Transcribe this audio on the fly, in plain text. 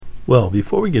Well,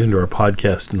 before we get into our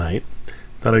podcast tonight, I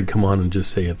thought I'd come on and just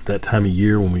say it's that time of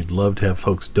year when we'd love to have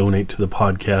folks donate to the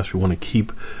podcast. We want to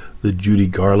keep the Judy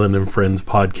Garland and Friends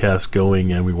podcast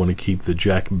going, and we want to keep the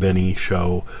Jack Benny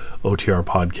Show OTR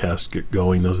podcast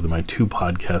going. Those are my two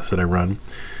podcasts that I run.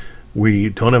 We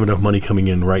don't have enough money coming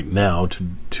in right now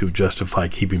to justify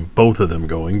keeping both of them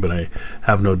going, but I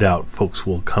have no doubt folks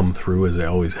will come through as they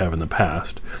always have in the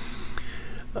past.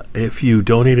 If you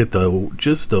donate at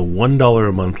just the $1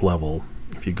 a month level,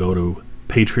 if you go to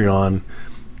Patreon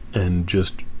and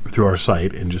just through our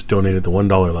site and just donate at the $1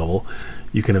 level,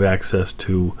 you can have access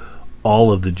to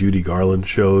all of the Judy Garland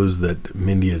shows that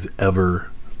Mindy has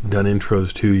ever done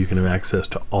intros to. You can have access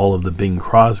to all of the Bing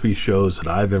Crosby shows that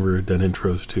I've ever done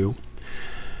intros to.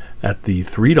 At the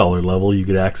 $3 level, you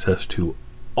get access to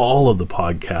all of the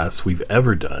podcasts we've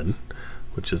ever done,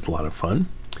 which is a lot of fun.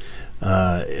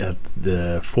 At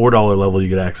the $4 level, you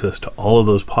get access to all of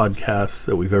those podcasts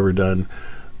that we've ever done,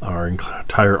 our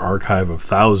entire archive of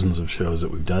thousands of shows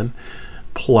that we've done,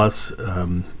 plus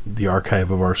the archive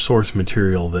of our source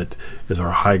material that is our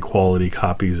high-quality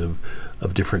copies of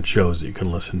different shows that you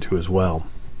can listen to as well.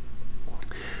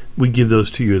 We give those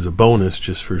to you as a bonus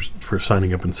just for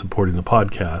signing up and supporting the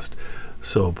podcast.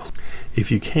 So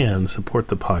if you can, support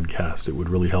the podcast. It would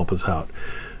really help us out.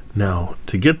 Now,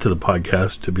 to get to the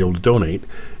podcast, to be able to donate,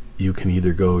 you can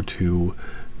either go to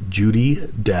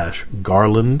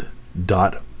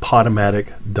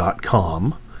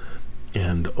judy-garland.podomatic.com,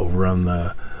 and over on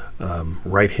the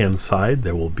right-hand side,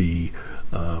 there will be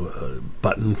a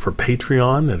button for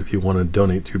Patreon, and if you want to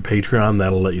donate through Patreon,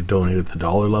 that'll let you donate at the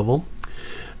 $1 level.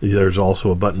 There's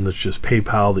also a button that's just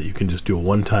PayPal that you can just do a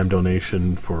one-time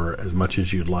donation for as much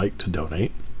as you'd like to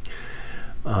donate.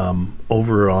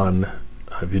 Over on,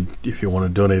 if you want to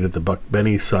donate at the Buck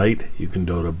Benny site, you can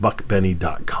go to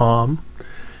buckbenny.com,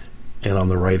 and on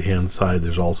the right-hand side,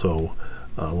 there's also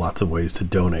lots of ways to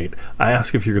donate. I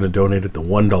ask if you're going to donate at the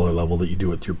 $1 level that you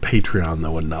do it through Patreon,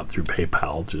 though, and not through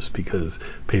PayPal, just because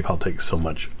PayPal takes so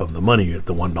much of the money at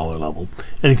the $1 level.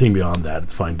 Anything beyond that,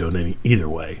 it's fine donating either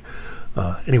way.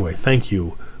 Anyway, thank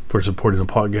you for supporting the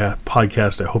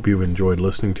podcast. I hope you've enjoyed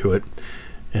listening to it,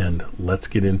 and let's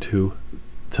get into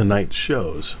tonight's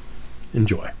shows.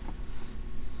 Enjoy.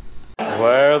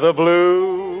 Where the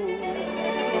blue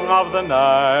of the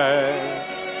night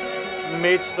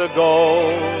meets the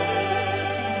gold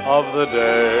of the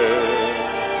day,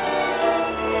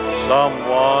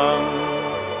 someone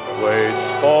waits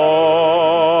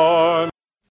for.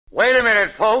 Wait a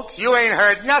minute, folks. You ain't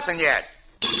heard nothing yet.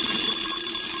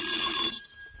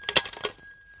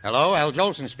 Hello, Al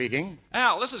Jolson speaking.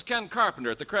 Al, this is Ken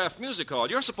Carpenter at the Kraft Music Hall.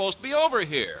 You're supposed to be over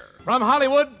here. From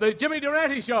Hollywood, the Jimmy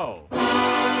Durante Show.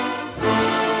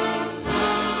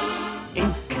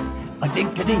 Ink, a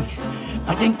dink-a-dee,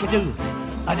 a dink-a-doo,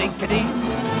 a dink-a-dee.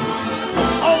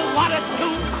 Oh, what a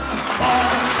tune!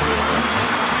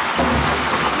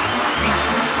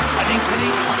 A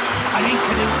dink-a-dee, a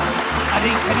dink-a-doo, a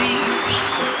dink-a-dee.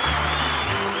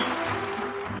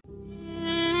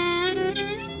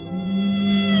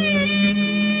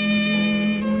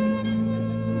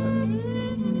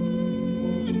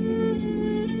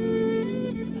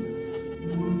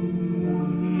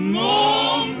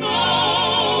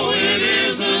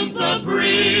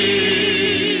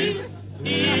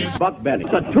 Buck Benny,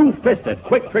 a two-fisted,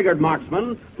 quick-triggered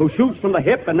marksman who shoots from the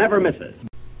hip and never misses.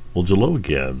 Well, hello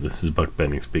again. This is Buck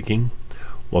Benny speaking.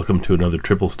 Welcome to another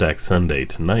Triple Stack Sunday.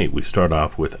 Tonight we start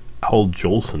off with Al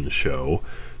Jolson's show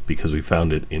because we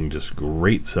found it in just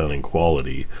great sounding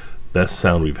quality. Best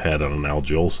sound we've had on an Al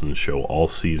Jolson show all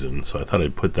season, so I thought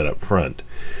I'd put that up front.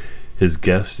 His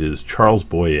guest is Charles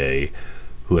Boyer,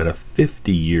 who had a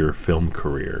 50-year film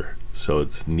career, so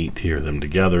it's neat to hear them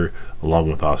together, along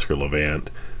with Oscar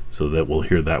Levant. So that we'll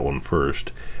hear that one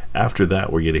first. After that,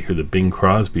 we're going to hear the Bing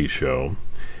Crosby Show.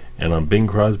 And on Bing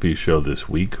Crosby's show this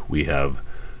week, we have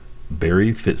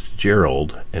Barry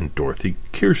Fitzgerald and Dorothy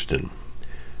Kirsten.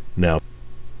 Now,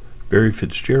 Barry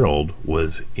Fitzgerald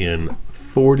was in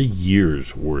 40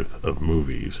 years worth of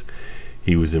movies.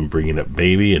 He was in Bringing Up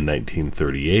Baby in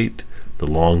 1938, The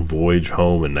Long Voyage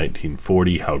Home in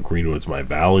 1940, How Green Was My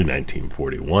Valley,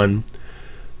 1941,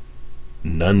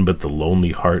 None But the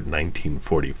Lonely Heart,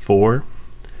 1944,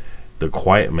 The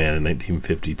Quiet Man in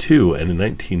 1952, and in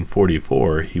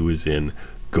 1944 he was in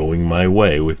Going My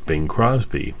Way with Bing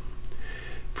Crosby.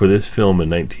 For this film in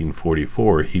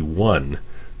 1944, he won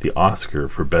the Oscar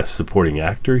for Best Supporting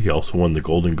Actor. He also won the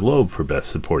Golden Globe for Best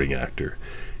Supporting Actor.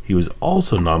 He was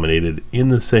also nominated in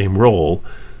the same role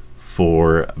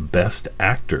for Best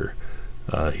Actor.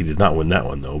 He did not win that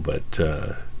one, though, but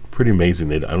pretty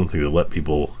amazing. I don't think they let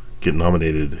people get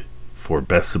nominated for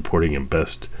Best Supporting and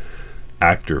Best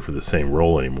Actor for the same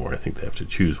role anymore. I think they have to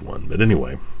choose one. But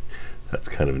anyway, that's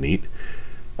kind of neat.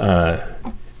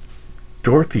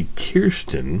 Dorothy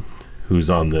Kirsten, who's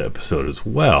on the episode as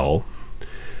well,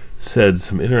 said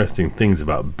some interesting things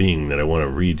about Bing that I want to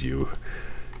read you.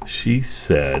 She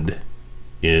said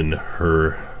in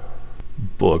her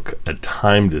book, A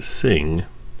Time to Sing,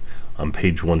 on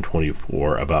page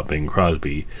 124, about Bing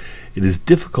Crosby, it is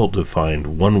difficult to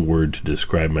find one word to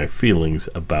describe my feelings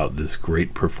about this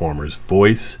great performer's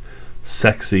voice,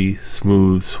 sexy,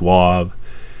 smooth, suave,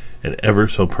 and ever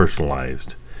so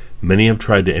personalized. Many have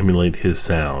tried to emulate his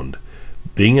sound.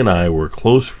 Bing and I were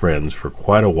close friends for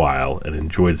quite a while and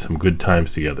enjoyed some good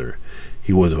times together.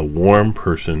 He was a warm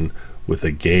person with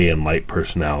a gay and light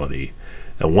personality.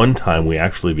 At one time we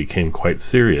actually became quite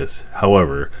serious.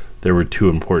 However, there were two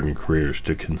important careers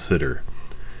to consider.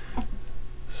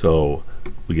 So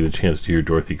we get a chance to hear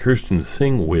Dorothy Kirsten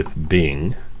sing with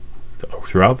Bing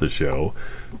throughout the show.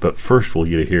 But first we'll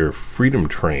get to hear Freedom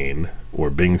Train, where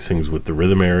Bing sings with the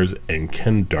Rhythmaires and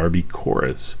Ken Darby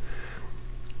chorus.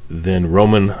 Then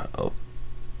the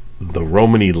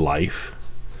Romany Life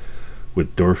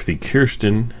with Dorothy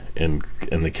Kirsten and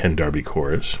the Ken Darby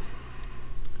chorus.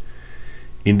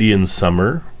 Indian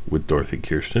Summer with Dorothy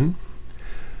Kirsten.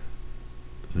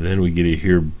 Then we get to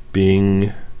hear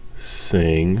Bing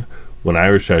sing When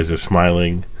Irish Eyes Are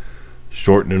Smiling,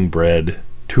 Shortening Bread,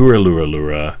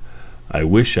 Tooralura, I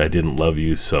Wish I Didn't Love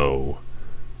You So.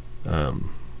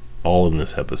 All in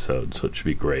this episode, so it should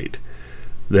be great.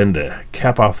 Then to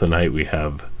cap off the night, we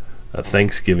have a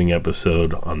Thanksgiving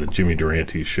episode on the Jimmy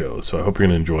Durante Show. So I hope you're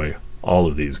going to enjoy all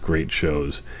of these great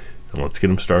shows. And let's get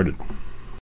them started.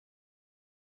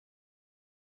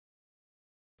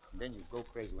 Then you go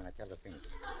crazy when I tell the thing.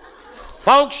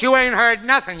 Folks, you ain't heard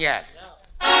nothing yet.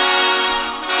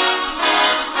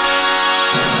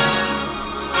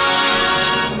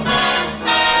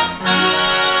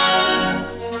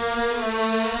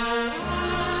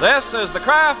 This is the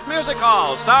Kraft Music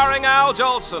Hall, starring Al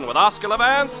Jolson with Oscar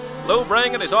Levant, Lou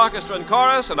Bring and his orchestra and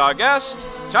chorus, and our guest,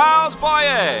 Charles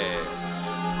Boyer.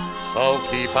 So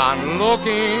keep on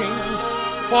looking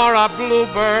for a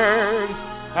bluebird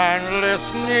and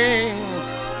listening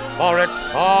for its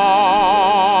song.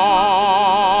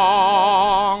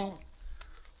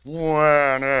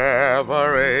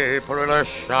 Whenever April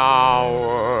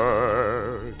showers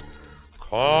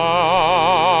come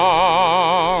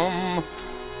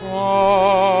along.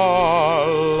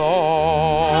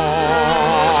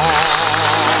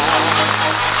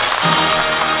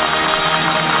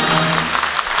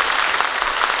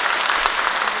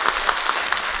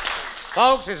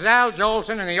 Folks, this is Al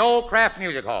Jolson in the old Kraft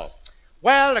Music Hall.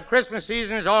 Well, the Christmas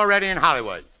season is already in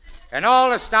Hollywood, and all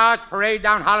the stars parade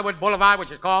down Hollywood Boulevard,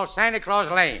 which is called Santa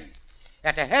Claus Lane.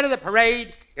 At the head of the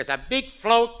parade is a big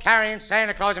float carrying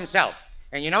Santa Claus himself.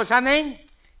 And you know something?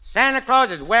 Santa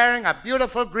Claus is wearing a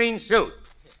beautiful green suit.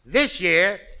 This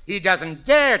year, he doesn't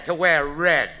dare to wear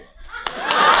red.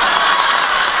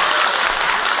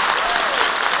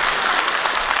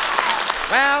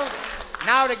 Well,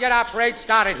 now to get our parade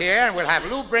started here, and we'll have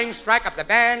Lou Bring strike up the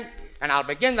band, and I'll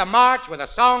begin the march with a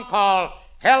song called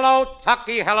Hello,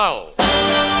 Tucky, Hello.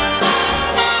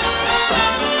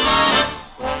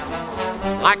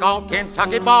 Like all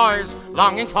Kentucky boys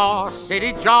longing for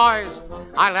city joys,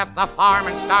 I left the farm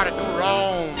and started to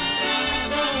roam.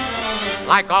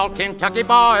 Like all Kentucky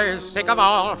boys, sick of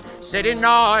all city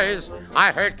noise,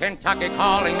 I heard Kentucky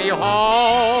calling me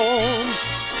home.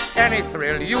 Any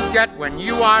thrill you get when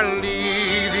you are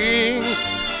leaving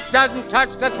doesn't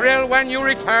touch the thrill when you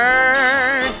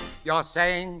return. You're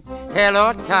saying,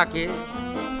 hello, Tucky,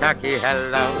 Tucky,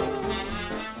 hello.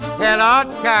 Hello,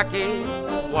 Tucky,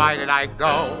 why did I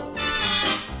go?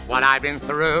 What I've been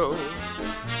through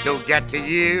to get to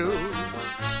you.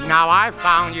 Now I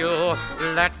found you,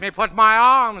 let me put my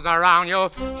arms around you.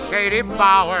 Shady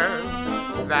bowers,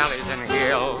 valleys and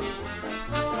hills,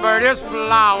 birdies,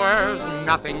 flowers,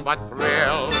 nothing but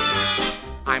thrills.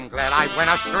 I'm glad I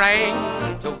went astray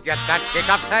to get that kick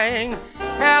up saying,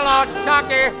 hello,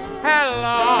 Tucky,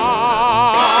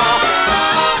 hello.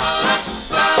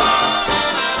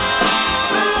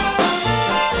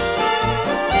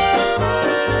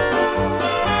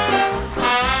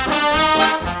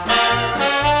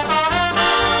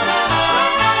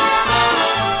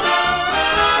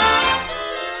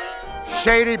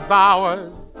 Shady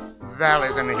bowers,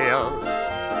 valleys and hills,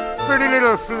 pretty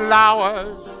little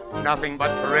flowers, nothing but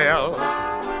thrill.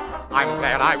 I'm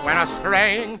glad I went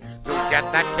astray to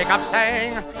get that kick up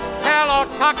saying, hello,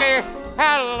 Tucky,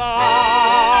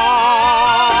 hello.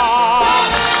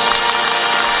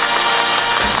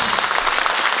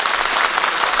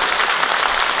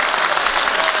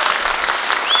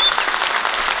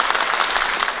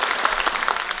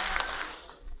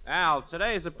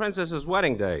 today is the princess's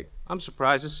wedding day. I'm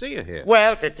surprised to see you here.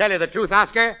 Well, to tell you the truth,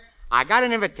 Oscar, I got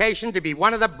an invitation to be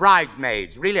one of the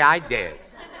bridesmaids. Really, I did.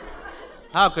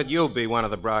 How could you be one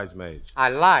of the bridesmaids? I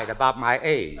lied about my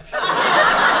age.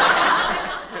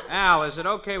 Al, is it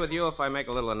okay with you if I make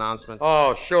a little announcement?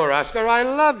 Oh, sure, Oscar. I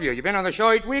love you. You've been on the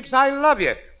show 8 weeks. I love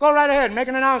you. Go right ahead and make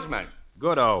an announcement.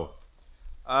 Good-o.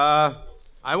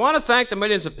 I want to thank the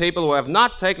millions of people who have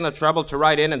not taken the trouble to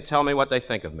write in and tell me what they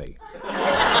think of me.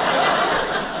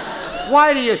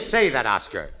 Why do you say that,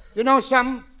 Oscar? You know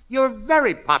something? You're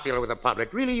very popular with the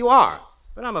public. Really, you are.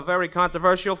 But I'm a very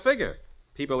controversial figure.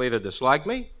 People either dislike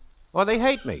me or they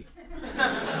hate me.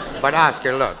 But,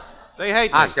 Oscar, look. They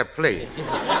hate me. Oscar, please.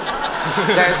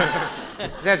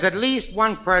 There's at least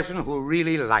one person who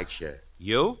really likes you.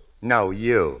 You? No,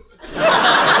 you.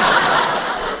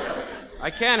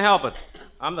 I can't help it.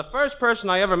 I'm the first person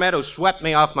I ever met who swept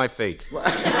me off my feet.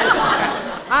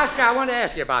 Oscar, I want to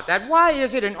ask you about that. Why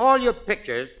is it in all your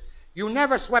pictures you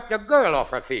never swept a girl off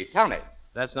her feet? Tell me.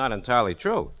 That's not entirely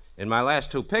true. In my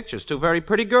last 2 pictures, 2 very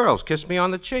pretty girls kissed me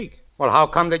on the cheek. Well, how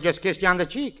come they just kissed you on the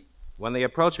cheek? When they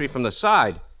approach me from the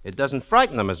side, it doesn't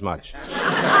frighten them as much. But,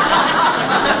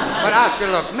 Oscar,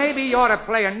 look, maybe you ought to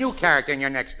play a new character in your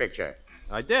next picture.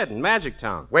 I did, in Magic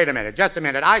Town. Wait a minute, just a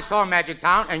minute. I saw Magic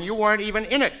Town, and you weren't even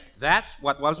in it. That's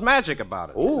what was magic about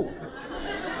it. Ooh.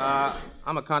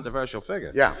 I'm a controversial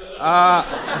figure. Yeah.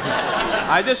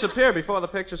 I disappear before the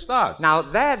picture starts. Now,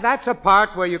 that's a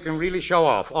part where you can really show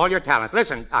off all your talent.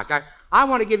 Listen, Oscar, I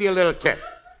want to give you a little tip.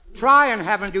 Try and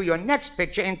have him do your next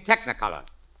picture in Technicolor.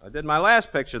 I did my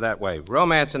last picture that way,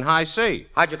 Romance in High C.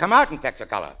 How'd you come out in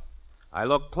Technicolor? I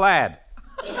look plaid.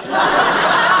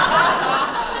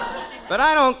 But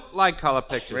I don't like color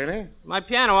pictures. Really? My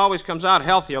piano always comes out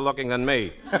healthier looking than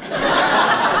me.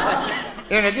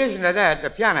 In addition to that, the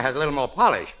piano has a little more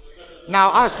polish. Now,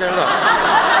 Oscar, look.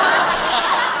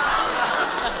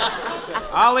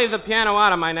 I'll leave the piano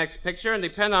out of my next picture and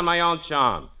depend on my own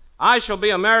charm. I shall be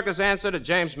America's answer to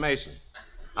James Mason.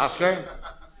 Oscar?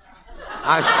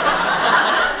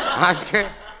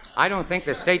 Oscar, I don't think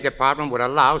the State Department would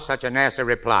allow such a nasty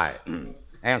reply.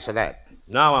 Answer that.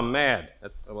 Now I'm mad.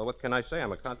 Well, what can I say?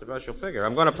 I'm a controversial figure.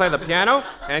 I'm going to play the piano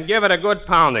and give it a good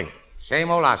pounding.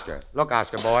 Same old Oscar. Look,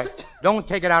 Oscar, boy, don't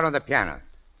take it out on the piano.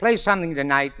 Play something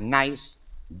tonight nice,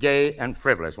 gay, and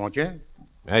frivolous, won't you?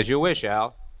 As you wish,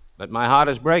 Al. But my heart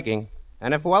is breaking.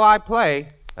 And if while I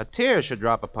play, a tear should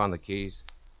drop upon the keys,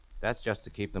 that's just to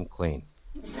keep them clean.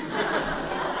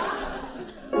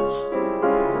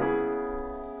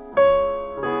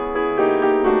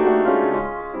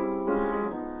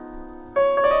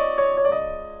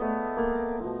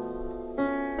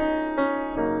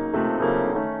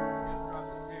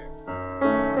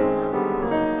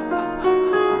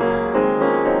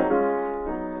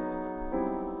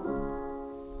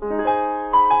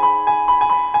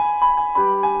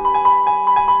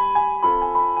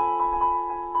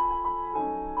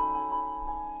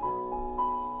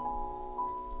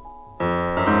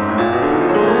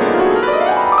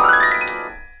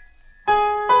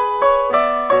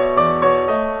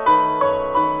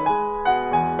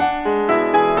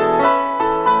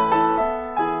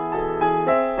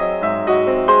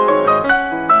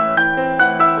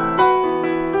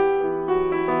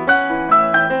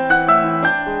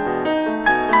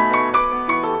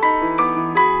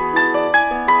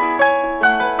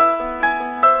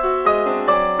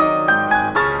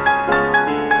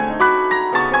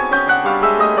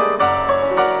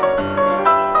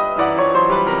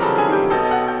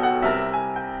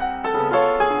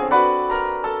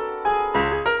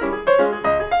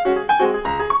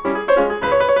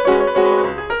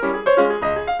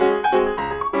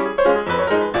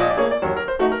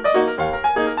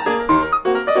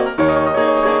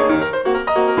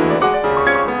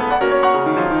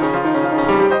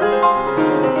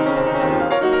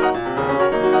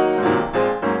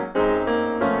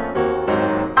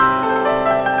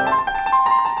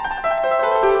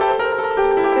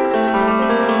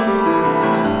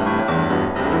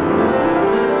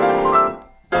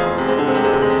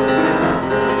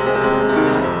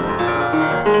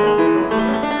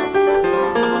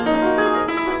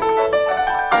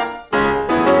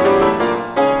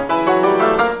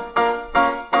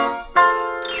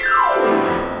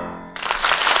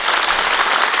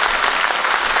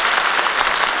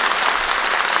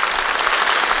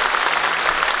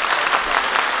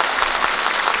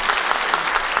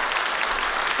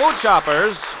 Food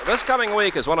shoppers, this coming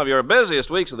week is one of your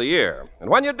busiest weeks of the year. And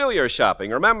when you do your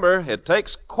shopping, remember, it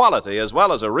takes quality as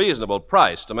well as a reasonable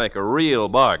price to make a real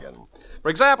bargain. For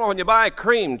example, when you buy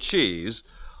cream cheese,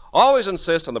 always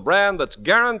insist on the brand that's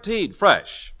guaranteed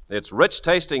fresh. It's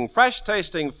rich-tasting,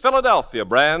 fresh-tasting Philadelphia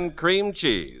brand cream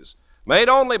cheese, made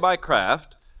only by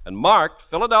Kraft and marked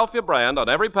Philadelphia brand on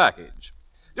every package.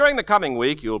 During the coming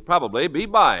week, you'll probably be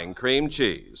buying cream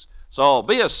cheese. So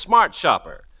be a smart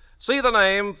shopper. See the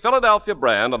name Philadelphia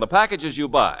brand on the packages you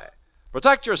buy.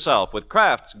 Protect yourself with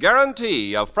Kraft's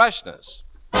guarantee of freshness.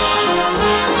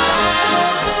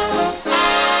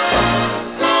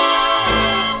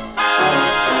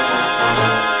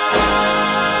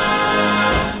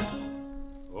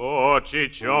 Oczy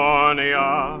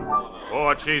czarnia,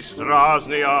 oczy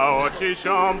strasznia, oczy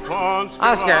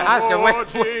szampanska. Oscar,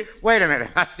 wait a minute.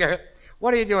 Oscar,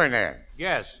 what are you doing there?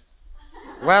 Yes,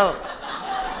 Well,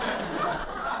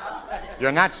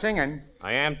 you're not singing.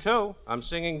 I am too. I'm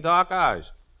singing Dark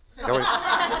Eyes.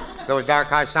 Those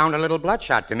dark eyes sound a little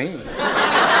bloodshot to me.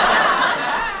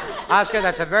 Oscar,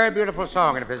 that's a very beautiful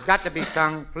song, and if it's got to be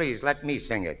sung, please let me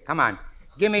sing it. Come on,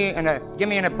 give me an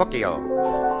Appuccio.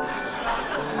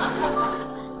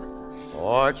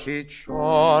 Oczy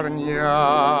czarnia,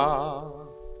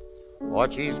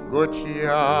 oczy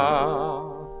zgucia,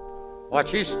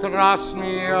 oczy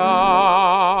strasznia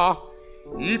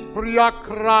i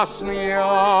прекрасная,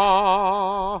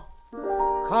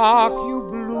 как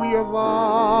люблю я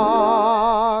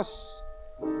вас,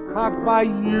 как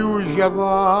боюсь я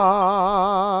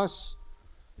вас,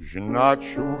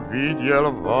 значит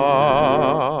увидел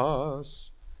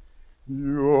вас.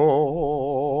 Явный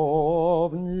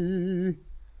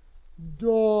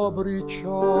добрый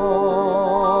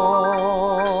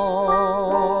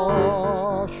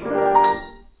час.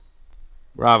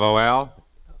 Bravo, Al.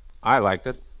 I liked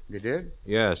it. You did?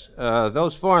 Yes.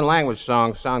 Those foreign language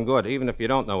songs sound good, even if you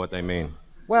don't know what they mean.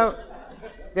 Well,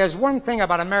 there's one thing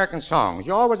about American songs.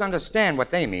 You always understand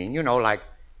what they mean. You know, like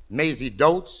Maisie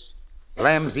Dotes,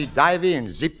 Lamsey Divey, and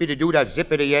Zippity-Doo-Da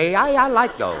Zippity-Yay. I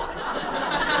like those.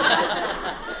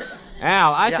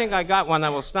 Al, I Yeah. think I got one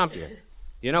that will stump you.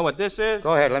 You know what this is?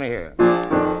 Go ahead, let me hear it.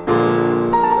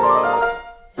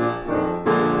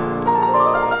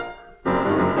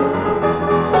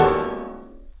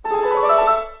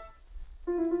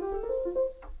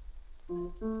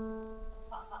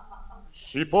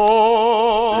 Si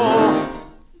può,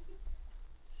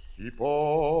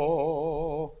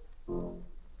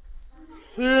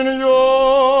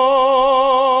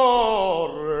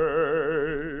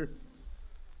 signore,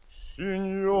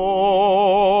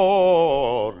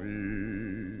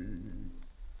 signori,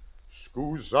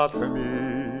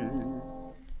 scusatemi,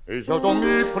 io non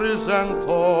mi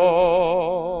presento,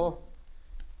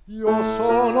 io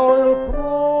sono il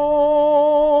prologo.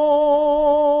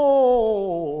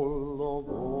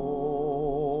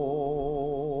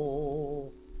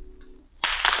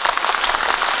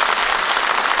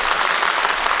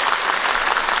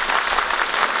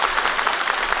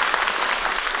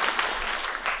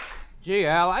 Gee,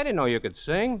 Al, I didn't know you could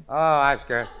sing. Oh,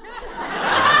 Oscar.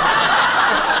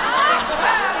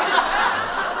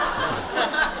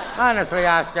 Honestly,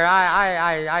 Oscar,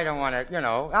 I don't want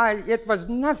to, it was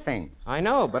nothing. I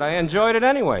know, but I enjoyed it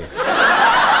anyway.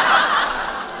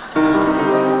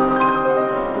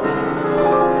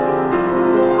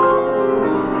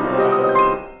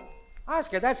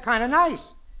 Oscar, that's kind of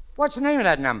nice. What's the name of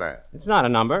that number? It's not a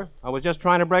number. I was just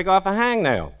trying to break off a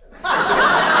hangnail.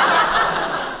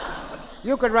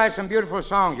 You could write some beautiful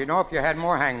songs, if you had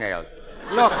more hangnails.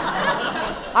 Look,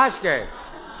 Oscar,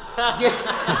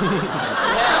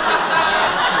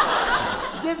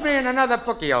 give me another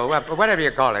Puccio, whatever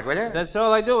you call it, will you? That's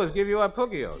all I do is give you a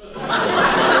Puccios.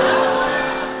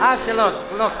 Oscar,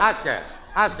 look, Oscar.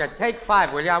 Oscar, take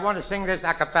 5, will you? I want to sing this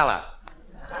a cappella.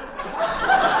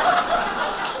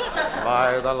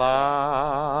 By the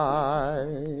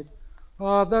light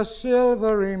of the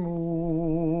silvery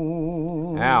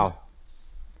moon. Al,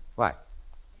 What?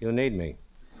 you need me.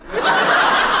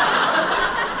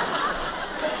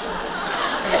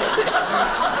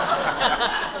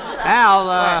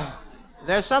 Al,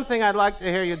 there's something I'd like to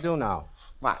hear you do now.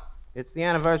 What? It's the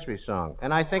anniversary song,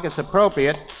 and I think it's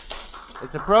appropriate.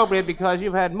 It's appropriate because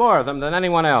you've had more of them than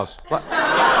anyone else. What?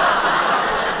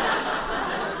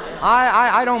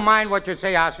 I don't mind what you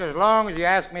say, Oscar, as long as you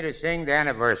ask me to sing the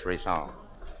anniversary song.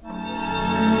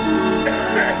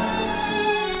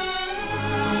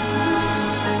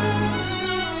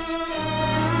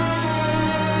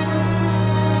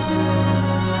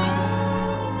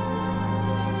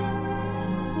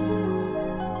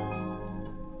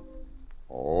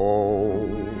 Oh,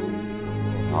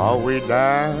 how we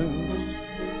danced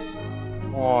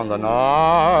on the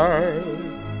night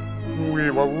we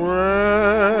were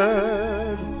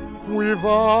wed. We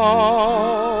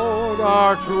vowed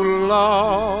our true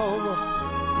love,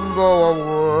 though a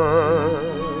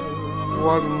word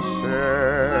wasn't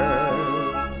sad.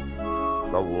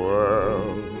 The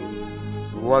world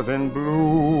was in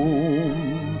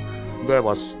bloom. There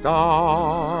were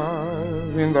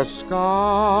stars in the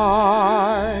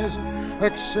skies,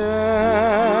 except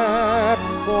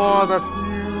for the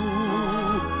few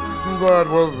that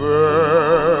were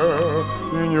there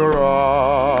in your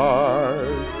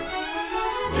eyes.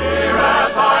 Dear,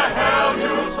 as I held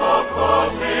you so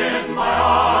close in my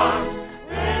arms,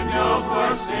 angels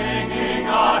were singing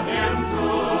a hymn to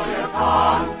your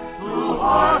charms. Blue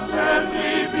hearts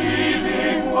gently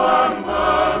beating were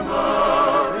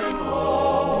murmuring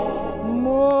low.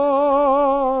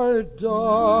 My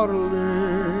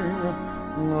darling,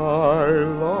 I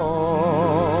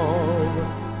love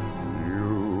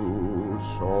you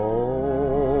so.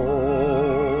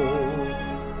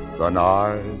 The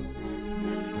night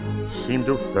seemed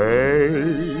to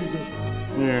fade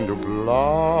into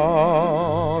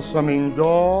blossoming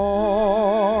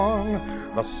dawn.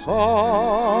 The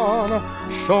sun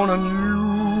shone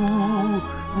anew,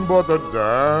 but the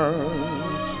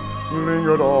dance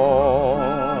lingered on.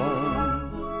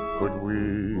 Could we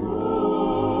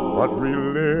but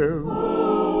relive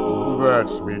that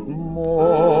sweet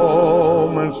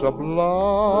moment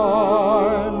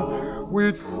sublime,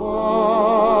 we'd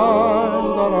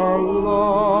find that our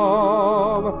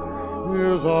love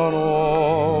is unaltered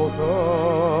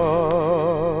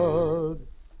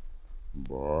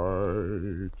by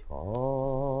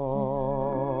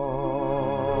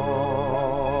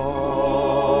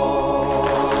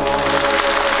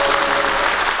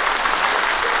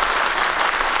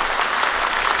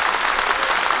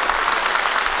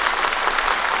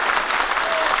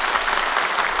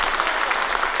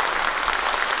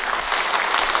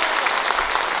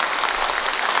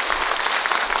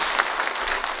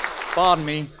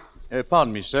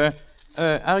Pardon me, sir.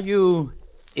 Are you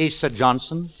Asa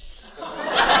Johnson?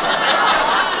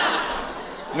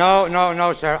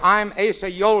 No, sir. I'm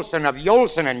Asa Yolson of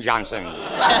Yolson and Johnson.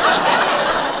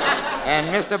 And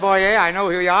Mr. Boyer, I know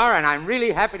who you are, and I'm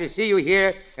really happy to see you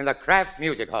here in the Kraft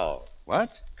Music Hall.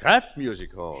 What? Kraft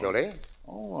Music Hall? Surely.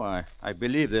 Oh, I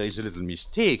believe there is a little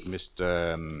mistake,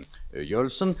 Mr.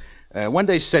 Yolson. When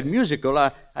they said musical,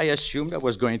 I assumed I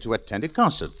was going to attend a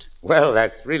concert. Well,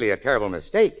 that's really a terrible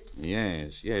mistake.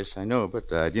 Yes, I know, but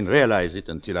I didn't realize it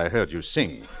until I heard you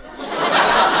sing.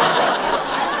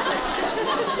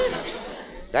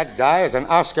 That guy is an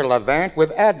Oscar Levant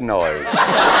with adenoids.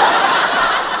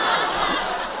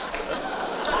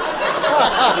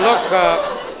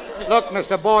 Look,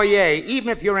 Mr. Boyer, even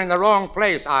if you're in the wrong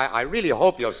place, I really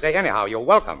hope you'll stay. Anyhow, you're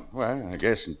welcome. Well, I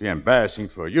guess it'd be embarrassing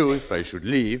for you if I should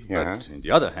leave, but on the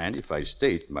other hand, if I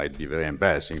stay, it might be very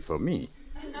embarrassing for me.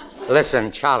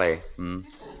 Listen, Charlie. You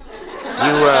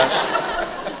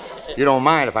don't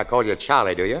mind if I call you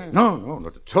Charlie, do you? No,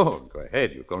 not at all. Go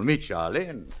ahead. You call me Charlie,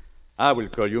 and I will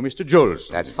call you Mr.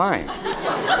 Jolson. That's fine.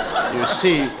 You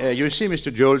see,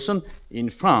 Mr. Jolson, in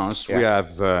France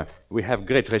we have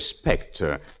great respect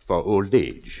for old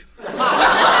age,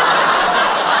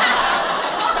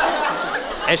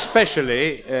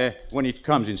 especially when it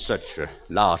comes in such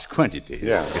large quantities.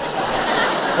 Yeah.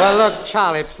 Well, look,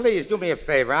 Charlie, please do me a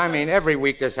favor. I mean, every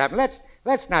week this happens.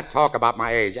 Let's not talk about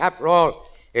my age. After all,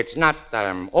 it's not that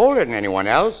I'm older than anyone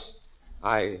else.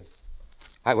 I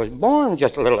was born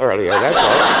just a little earlier, that's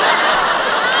all.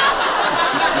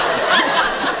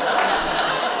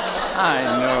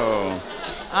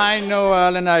 I know,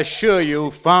 Alan. I assure you,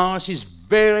 France is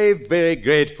very, very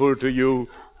grateful to you,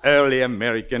 early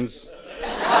Americans.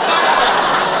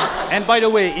 And by the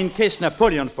way, in case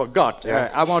Napoleon forgot,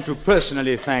 I want to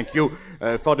personally thank you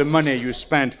for the money you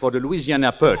spent for the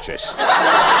Louisiana Purchase.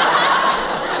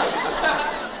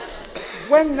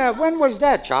 When was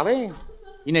that, Charlie?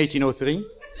 In 1803.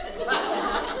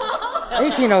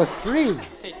 1803?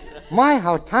 My,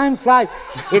 how time flies.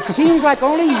 It seems like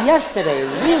only yesterday,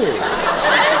 really.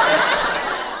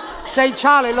 Say,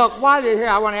 Charlie, look, while you're here,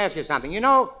 I want to ask you something. You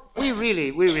know, we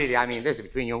really, I mean, this is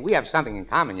between you, we have something in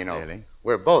common, you know. Really?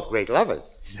 We're both great lovers.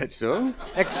 Is that so?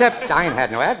 Except I ain't had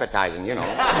no advertising, you know.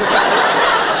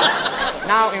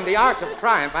 Now, in The Arch of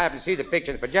Triumph, I happened to see the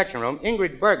picture in the projection room.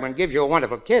 Ingrid Bergman gives you a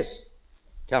wonderful kiss.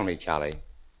 Tell me, Charlie,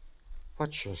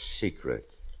 what's your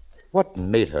secret? What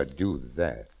made her do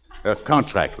that? Her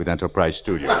contract with Enterprise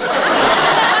Studios.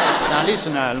 Now,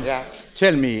 listen, Al. Yeah?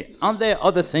 Tell me, aren't there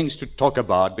other things to talk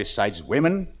about besides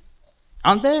women?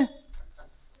 Aren't there?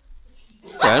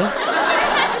 Well,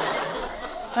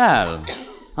 Al,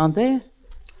 aren't there?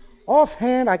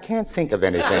 Offhand, I can't think of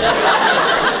anything.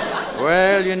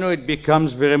 Well, you know, it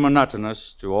becomes very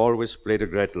monotonous to always play the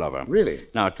great lover. Really?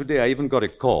 Now, today I even got a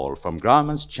call from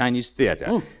Grauman's Chinese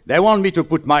Theater. They want me to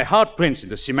put my heart prints in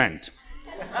the cement.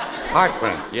 Heart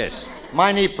prints? Yes.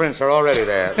 My knee prints are already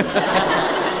there.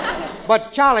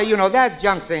 But, Charlie, you know, that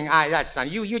junk thing, that's son.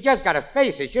 You just got to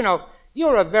face it. You know,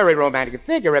 you're a very romantic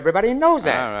figure. Everybody knows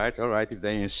that. All right, if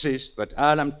they insist. But,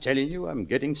 Al, I'm telling you, I'm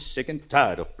getting sick and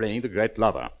tired of playing the great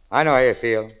lover. I know how you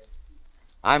feel.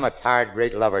 I'm a tired,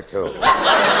 great lover, too.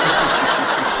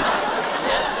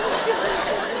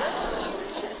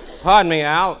 Pardon me,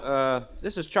 Al.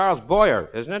 This is Charles Boyer,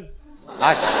 isn't it?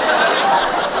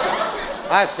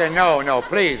 Oscar, no,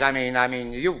 please. I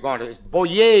mean, you've gone to... It's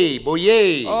Boyer.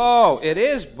 Oh, it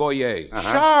is Boyer.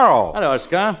 Charles. Hello,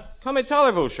 Oscar. Comment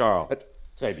allez-vous, Charles?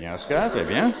 Très bien, Oscar, très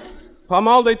bien. Pas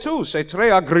mal du tout. C'est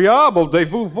très agréable de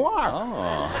vous voir.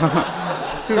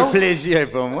 Oh. Tout le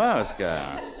plaisir pour moi,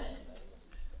 Oscar.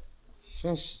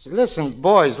 Listen,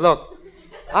 boys, look.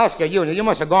 Oscar, you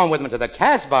must have gone with me to the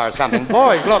Casbah or something.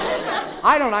 Boys, look.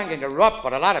 I don't like to interrupt,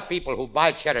 but a lot of people who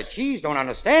buy cheddar cheese don't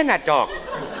understand that talk,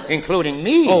 including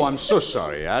me. Oh, I'm so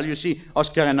sorry, Al. You see,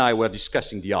 Oscar and I were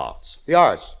discussing the arts. The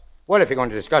arts? Well, if you're going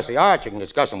to discuss the arts, you can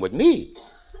discuss them with me.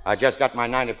 I just got my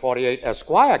 1948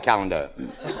 Esquire calendar.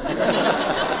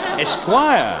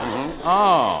 Esquire? Mm-hmm.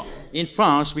 Oh, in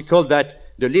France, we call that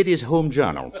the Ladies' Home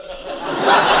Journal.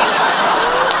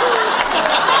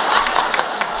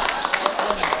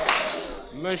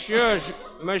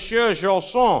 Monsieur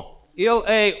Jolson, il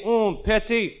est un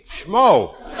petit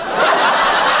schmo.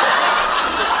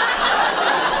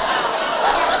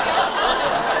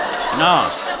 No,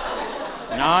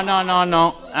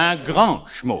 un grand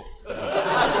schmo.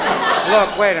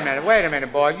 Look, wait a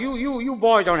minute, boy. You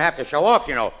boys don't have to show off,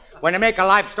 you know. When they make a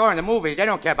life story in the movies, they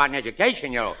don't care about an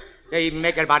education, you know. They even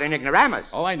make it about an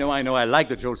ignoramus. Oh, I know. I like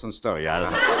the Jolson story, Al.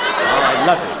 I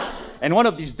love it. And one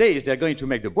of these days, they're going to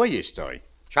make the Boyer story.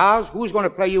 Charles, who's going to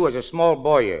play you as a small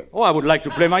boy? Oh, I would like to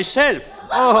play myself.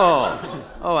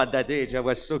 Oh, at that age, I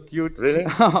was so cute. Really?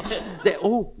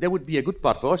 There would be a good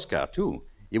part for Oscar, too.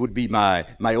 He would be my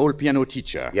old piano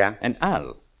teacher. Yeah? And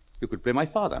Al, you could play my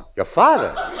father. Your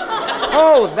father?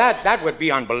 Oh, that would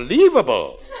be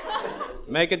unbelievable.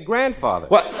 Make it grandfather.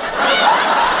 What?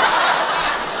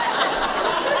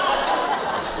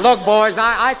 Look, boys,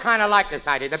 I kind of like this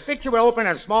idea. The picture will open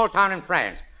in a small town in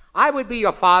France. I would be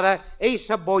your father,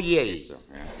 Asa Boyer.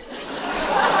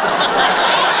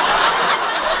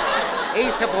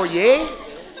 Asa Boyer?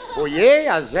 Boyer,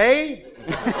 Azay?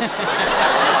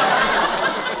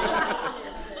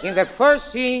 In the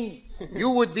first scene, you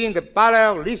would be in the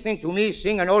parlor listening to me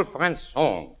sing an old French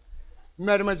song.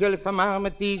 Mademoiselle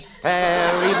Famarmatis,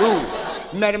 parlez-vous?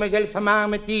 Mademoiselle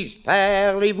Famarmatis,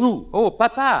 parlez-vous? Oh,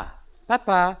 Papa.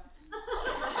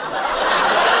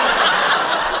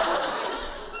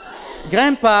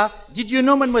 Grandpa, did you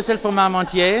know Mademoiselle from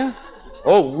Marmentière?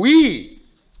 Oh, oui.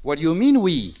 What do you mean,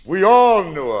 we? We all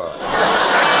knew her.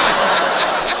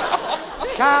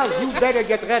 Charles, you better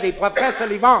get ready. Professor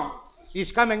Livant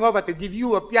is coming over to give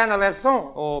you a piano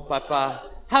lesson. Oh, Papa,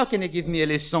 how can you give me a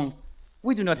lesson?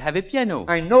 We do not have a piano.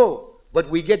 I know, but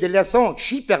we get the lesson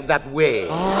cheaper that way.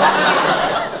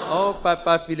 Oh,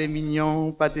 Papa, filet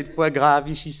mignon, pâté de foie gras,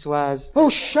 vichyssoise. Oh,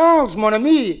 Charles, mon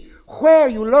ami, where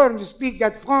you learn to speak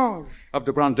that French? Of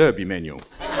the Brown Derby menu.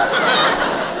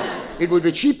 It would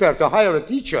be cheaper to hire a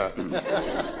teacher.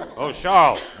 Oh,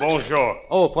 Charles, bonjour.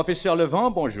 Oh, Professeur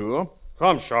Levent, bonjour.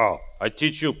 Come, Charles, I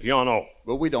teach you piano.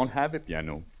 But we don't have a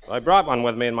piano. I brought one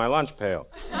with me in my lunch pail.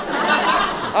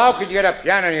 How could you get a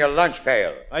piano in your lunch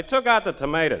pail? I took out the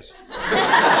tomatoes.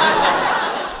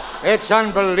 It's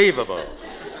unbelievable.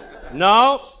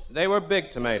 No, they were big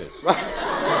tomatoes.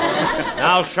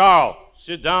 Now, Charles,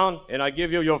 sit down and I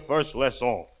give you your first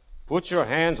lesson. Put your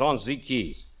hands on the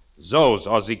keys. Those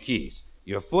are the keys.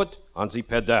 Your foot on the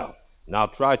pedal. Now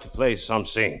try to play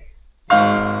something.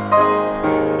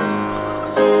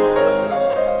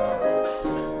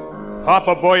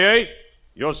 Papa Boyer,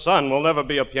 your son will never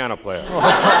be a piano player.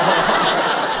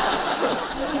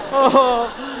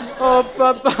 Oh,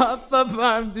 Papa,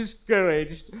 I'm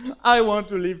discouraged. I want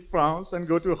to leave France and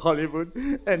go to Hollywood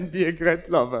and be a great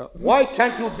lover. Why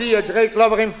can't you be a great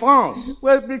lover in France?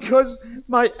 Well, because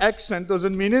my accent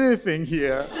doesn't mean anything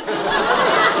here.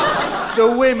 The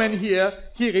women here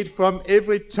hear it from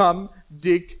every Tom,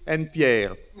 Dick, and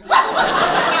Pierre.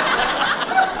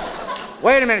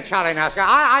 Wait a minute, Charlie Nasca.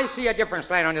 I see a different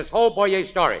slant on this whole Boyer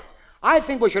story. I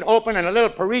think we should open in a little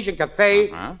Parisian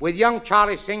cafe with young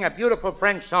Charlie sing a beautiful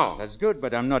French song. That's good,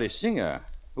 but I'm not a singer.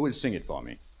 Who will sing it for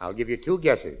me? I'll give you two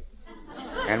guesses.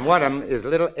 And one of them is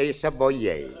little Asa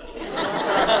Boyer.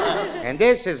 And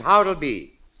this is how it'll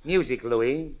be. Music,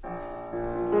 Louis.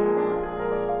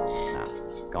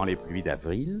 Quand les pluies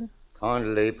d'avril, Quand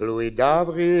les pluies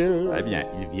d'avril, eh bien,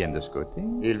 ils viennent de ce côté.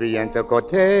 ils viennent à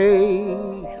côté.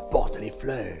 Ils portent les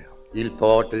fleurs Ils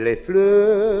portent les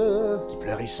fleurs. qui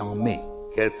fleurissent en mai.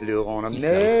 Quelles fleurs on Qui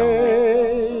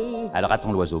met. Alors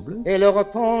attends l'oiseau bleu. Et le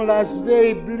raton las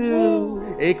veille bleu.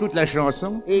 Écoute la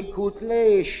chanson. Écoute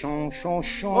les chants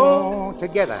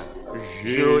together.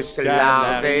 Jusqu'à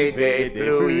l'arrivée des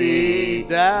pluies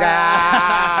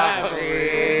d'avril.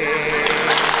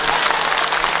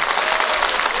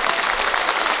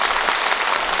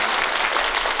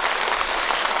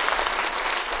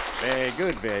 Very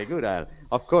good, very good.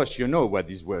 Of course, you know what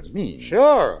these words mean.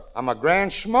 Sure, I'm a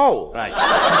grand schmo.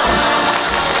 Right.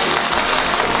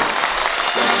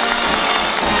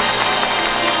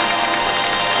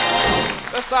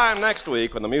 This time next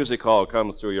week, when the music hall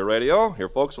comes through your radio, your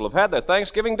folks will have had their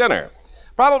Thanksgiving dinner.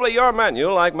 Probably your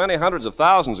menu, like many hundreds of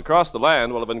thousands across the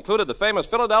land, will have included the famous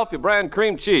Philadelphia brand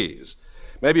cream cheese.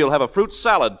 Maybe you'll have a fruit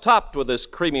salad topped with this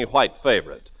creamy white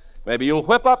favorite. Maybe you'll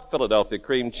whip up Philadelphia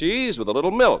cream cheese with a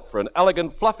little milk for an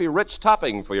elegant, fluffy, rich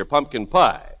topping for your pumpkin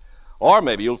pie. Or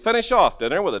maybe you'll finish off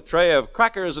dinner with a tray of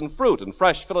crackers and fruit and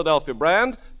fresh Philadelphia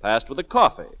brand passed with a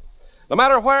coffee. No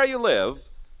matter where you live,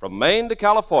 from Maine to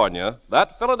California,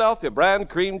 that Philadelphia brand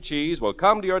cream cheese will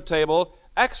come to your table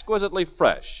exquisitely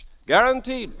fresh,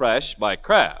 guaranteed fresh by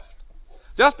Kraft.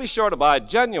 Just be sure to buy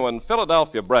genuine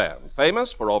Philadelphia brand,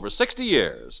 famous for over 60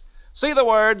 years. See the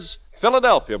words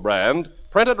Philadelphia brand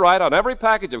printed right on every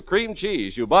package of cream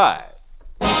cheese you buy.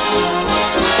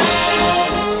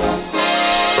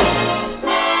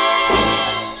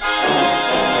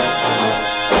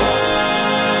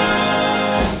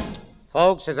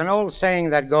 Folks, there's an old saying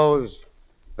that goes,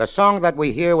 the song that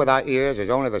we hear with our ears is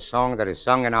only the song that is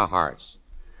sung in our hearts.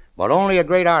 But only a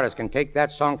great artist can take that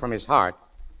song from his heart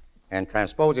and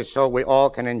transpose it so we all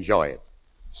can enjoy it.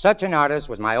 Such an artist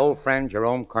was my old friend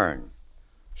Jerome Kern.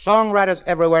 Songwriters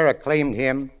everywhere acclaimed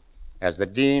him as the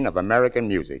dean of American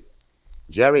music.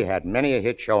 Jerry had many a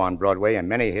hit show on Broadway and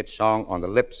many a hit song on the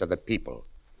lips of the people.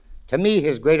 To me,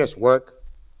 his greatest work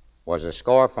was a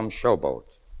score from Showboat.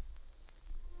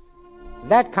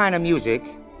 That kind of music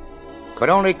could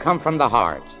only come from the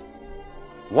heart.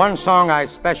 One song I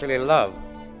especially love,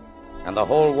 and the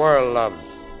whole world loves,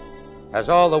 has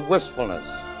all the wistfulness,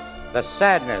 the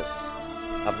sadness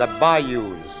of the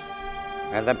bayous,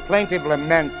 and the plaintive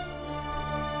lament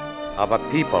of a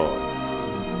people.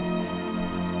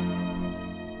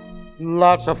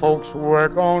 Lots of folks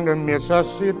work on the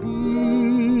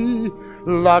Mississippi.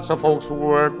 Lots of folks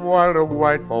work while the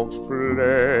white folks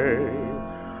play,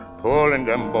 pulling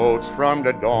them boats from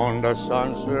the dawn to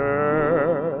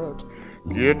sunset,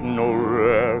 getting no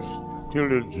rest till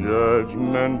the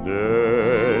judgment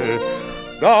day.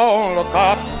 Don't look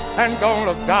up and don't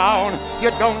look down. You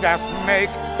don't just make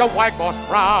the white boss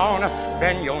frown.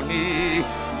 Bend your knee,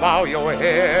 bow your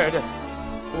head,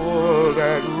 pull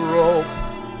that rope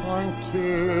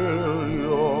until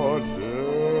you're dead.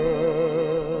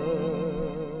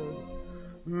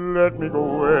 Let me go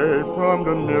away from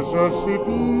the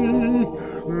Mississippi.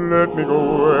 Let me go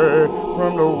away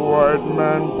from the white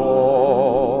man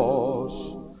boss.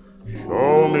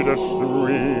 Show me the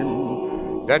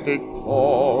stream that they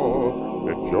call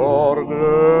the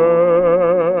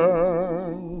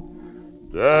Jordan.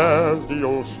 There's the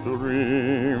old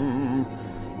stream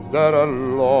that I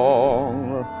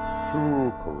long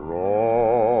to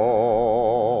cross.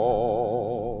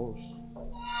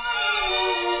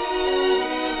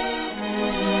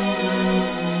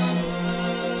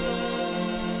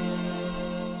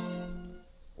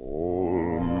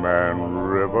 Old Man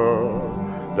River,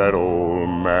 that old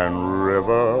man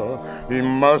River, he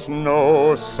must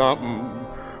know something,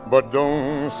 but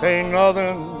don't say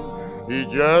nothing. He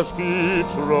just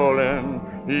keeps rolling,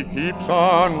 he keeps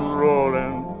on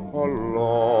rolling along.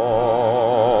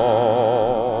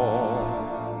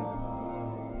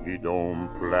 He don't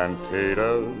plant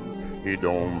taters, he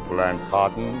don't plant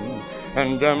cotton,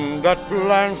 and them that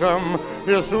plants them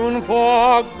is soon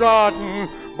forgotten.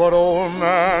 But old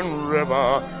man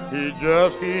River, he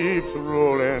just keeps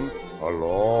rolling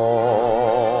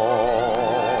along.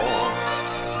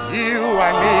 You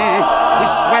and me, we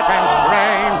sweat and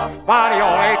strain, body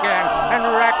all aching and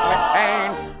wrecked with pain.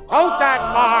 Tote that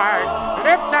march,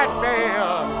 lift that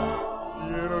veil.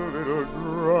 Get a little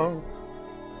drunk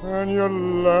and you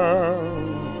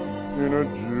land in a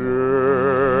jail.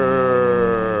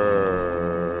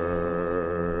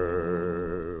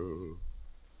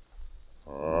 I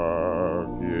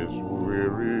get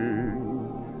weary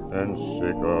and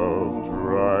sick of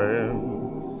trying.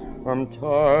 I'm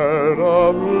tired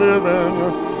of living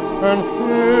and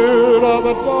fear of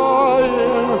the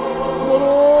dying. But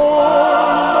old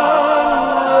man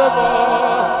river,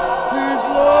 he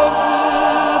just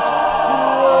keeps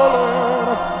rolling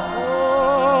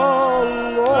along.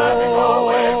 Let me go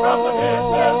away from the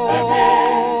Mississippi.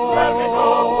 Let me go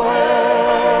away.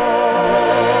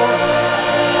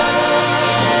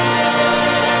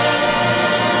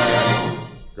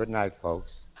 Good night,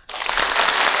 folks.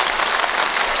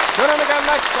 Tune in again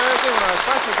next Thursday when our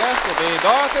special guest will be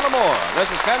Dorothy Lamour.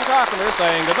 This is Ken Carpenter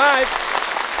saying good night.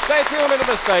 Stay tuned into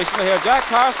the station to hear Jack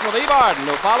Carson with Eve Arden,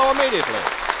 who follow immediately.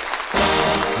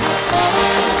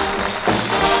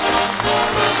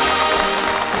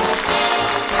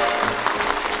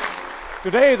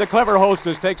 Today, the clever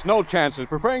hostess takes no chances,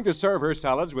 preferring to serve her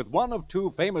salads with one of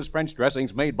two famous French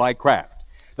dressings made by Kraft.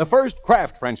 The first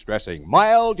Kraft French dressing,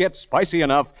 mild yet spicy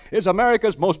enough, is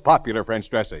America's most popular French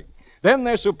dressing. Then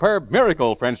there's superb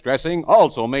Miracle French dressing,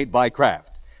 also made by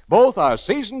Kraft. Both are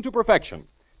seasoned to perfection.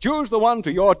 Choose the one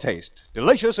to your taste.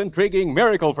 Delicious, intriguing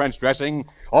Miracle French dressing,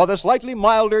 or the slightly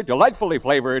milder, delightfully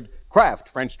flavored Kraft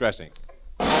French dressing.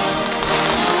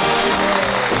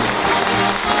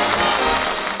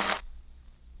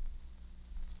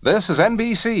 This is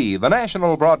NBC, the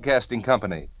national broadcasting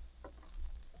company.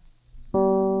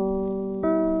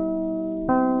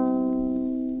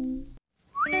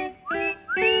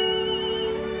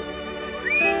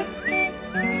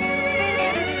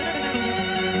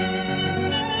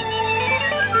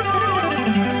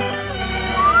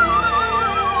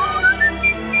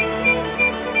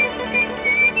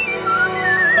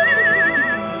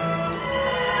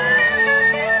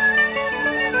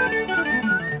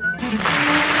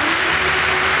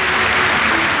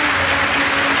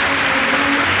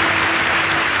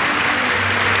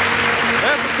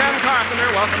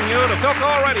 Welcoming you to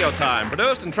Philco Radio Time,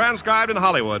 produced and transcribed in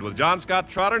Hollywood with John Scott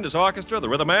Trotter and his orchestra, the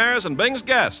Rhythmaires, and Bing's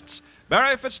guests,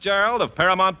 Barry Fitzgerald of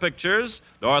Paramount Pictures,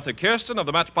 Dorothy Kirsten of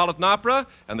the Metropolitan Opera,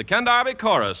 and the Ken Darby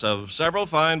Chorus of several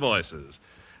fine voices.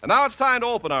 And now it's time to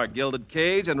open our gilded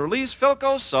cage and release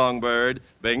Philco's songbird,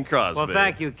 Bing Crosby. Well,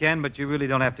 thank you, Ken, but you really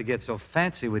don't have to get so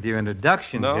fancy with your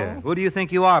introductions No? here. Who do you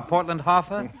think you are, Portland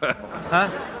Hoffa? Huh?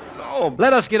 No.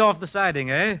 Let us get off the siding,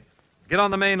 eh? Get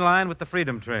on the main line with the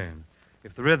Freedom Train.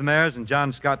 If the Rhythmaires and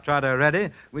John Scott Trotter are ready,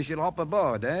 we shall hop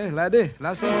aboard, eh, laddie?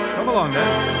 Lasses, come along,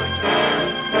 then.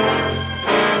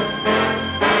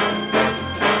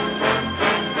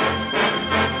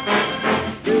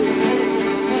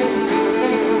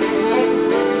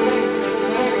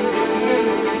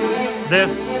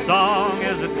 This song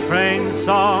is a train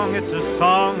song. It's a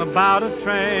song about a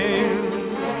train.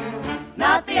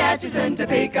 Not the Atchison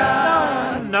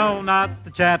Topeka. No, not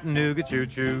the Chattanooga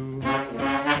choo-choo.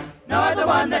 Nor the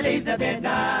one that leaves at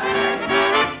midnight.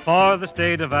 For the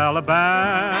state of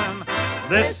Alabama,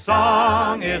 this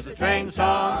song is a train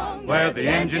song where the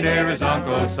engineer is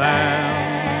Uncle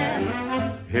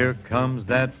Sam. Here comes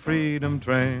that freedom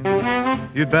train.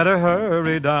 You'd better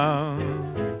hurry down.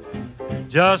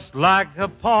 Just like a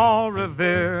Paul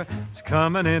Revere, it's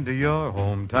coming into your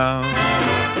hometown.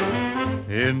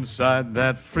 Inside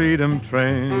that freedom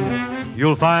train,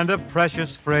 you'll find a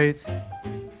precious freight.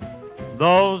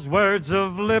 Those words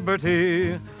of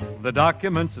liberty, the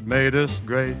documents that made us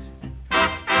great.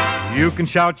 You can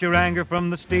shout your anger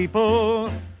from the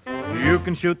steeple. You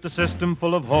can shoot the system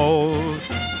full of holes.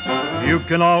 You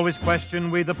can always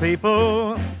question we the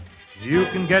people. You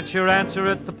can get your answer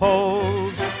at the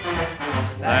polls.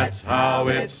 That's how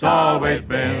it's always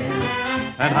been,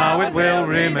 and how it will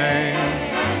remain,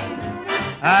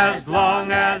 as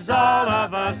long as all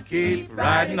of us keep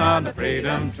riding on the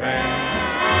freedom train.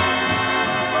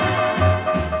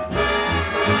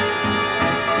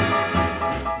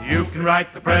 You can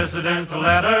write the president a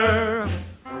letter.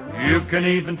 You can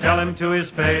even tell him to his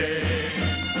face.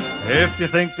 If you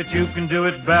think that you can do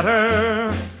it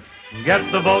better, get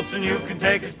the votes and you can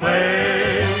take his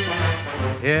place.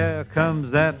 Here comes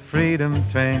that freedom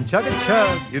train.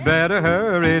 Chug-a-chug, you'd better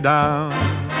hurry down.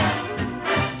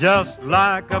 Just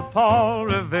like a Paul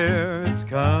Revere, it's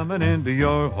coming into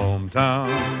your hometown.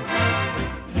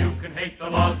 You can hate the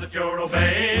laws that you're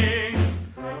obeying.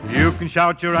 You can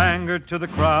shout your anger to the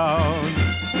crowd.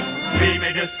 We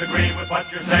may disagree with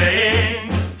what you're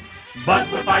saying, but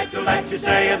we'll fight to let you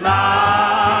say it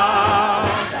loud.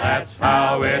 That's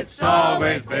how it's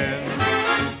always been,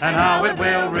 and how it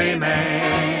will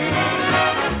remain,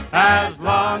 as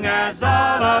long as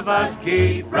all of us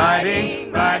keep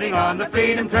riding, riding on the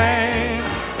freedom train,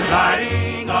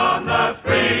 riding on the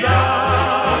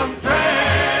freedom train.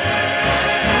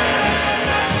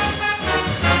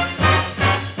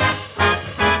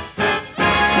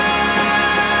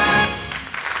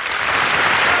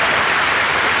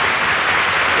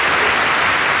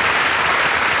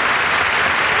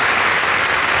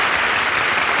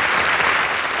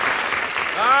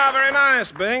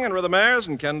 Thanks, Bing, and Rhythmaires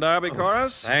and Ken Darby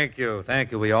Chorus. Thank you.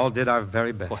 We all did our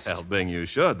very best. Well, Bing, you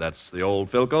should. That's the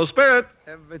old Philco spirit.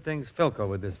 Everything's Philco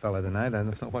with this fella tonight. I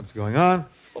don't know what's going on.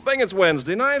 Well, Bing, it's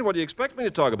Wednesday night. What do you expect me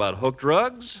to talk about? Hook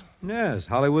drugs? Yes,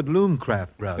 Hollywood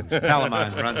Loomcraft drugs.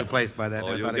 Calamine runs a place by that.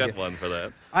 Oh, you'll get one for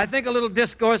that. I think a little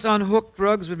discourse on hook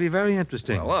drugs would be very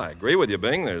interesting. Well, I agree with you,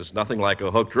 Bing. There's nothing like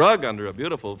a hook drug under a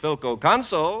beautiful Philco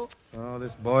console. Oh,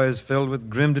 this boy is filled with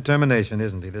grim determination,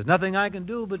 isn't he? There's nothing I can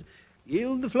do but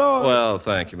yield the floor. Well,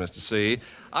 thank you, Mr. C.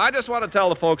 I just want to tell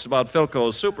the folks about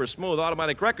Philco's super smooth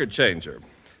automatic record changer.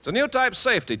 It's a new type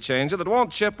safety changer that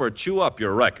won't chip or chew up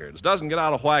your records. Doesn't get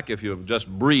out of whack if you just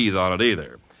breathe on it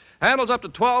either. Handles up to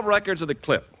 12 records at a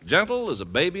clip. Gentle as a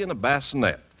baby in a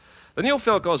bassinet. The new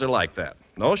Philcos are like that.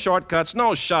 No shortcuts,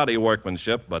 no shoddy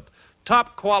workmanship, but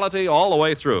top quality all the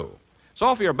way through.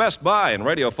 So for your best buy in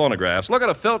radio phonographs, look at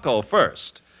a Philco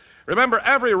first. Remember,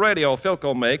 every radio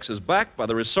Philco makes is backed by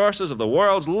the resources of the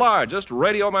world's largest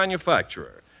radio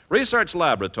manufacturer. Research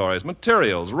laboratories,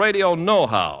 materials, radio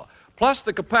know-how, plus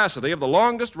the capacity of the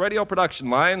longest radio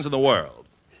production lines in the world.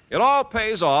 It all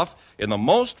pays off in the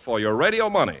most for your radio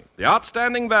money. The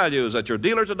outstanding values at your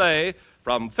dealer today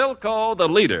from Philco, the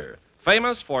leader,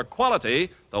 famous for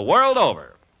quality the world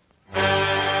over.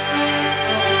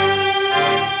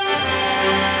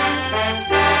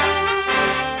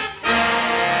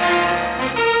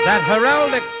 That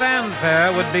heraldic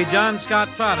fanfare would be John Scott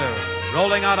Trotter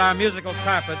rolling out our musical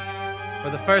carpet for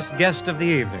the first guest of the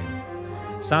evening.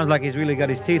 Sounds like he's really got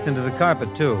his teeth into the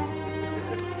carpet, too.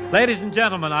 Ladies and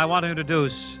gentlemen, I want to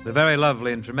introduce the very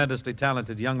lovely and tremendously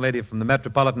talented young lady from the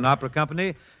Metropolitan Opera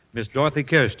Company, Miss Dorothy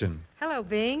Kirsten. Hello,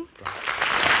 Bing.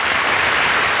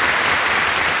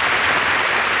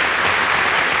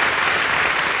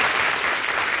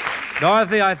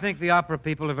 Dorothy, I think the opera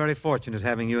people are very fortunate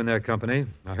having you in their company.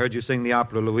 I heard you sing the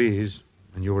opera Louise,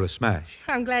 and you were a smash.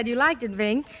 I'm glad you liked it,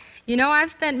 Bing. You know,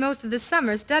 I've spent most of the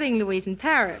summer studying Louise in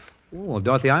Paris. Oh, well,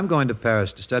 Dorothy, I'm going to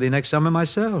Paris to study next summer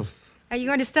myself. Are you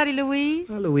going to study Louise?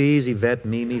 Oh, Louise, Yvette,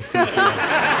 Mimi, Fifi.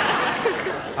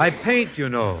 I paint, you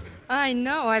know. I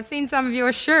know. I've seen some of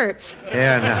your shirts.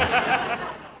 Yeah,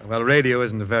 no. Well, radio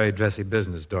isn't a very dressy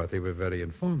business, Dorothy. We're very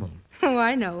informal. Oh,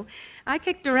 I know. I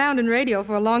kicked around in radio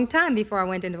for a long time before I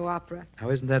went into opera. Now,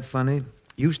 isn't that funny?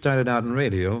 You started out in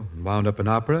radio and wound up in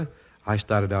opera. I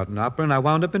started out in opera and I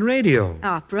wound up in radio.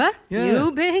 Opera? Yeah.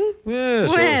 You, Bing?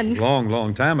 Yes. When? A long,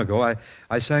 long time ago.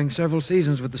 I sang several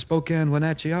seasons with the Spokane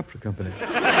Wenatchee Opera Company.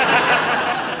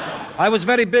 I was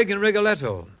very big in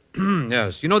Rigoletto.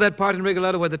 Yes. You know that part in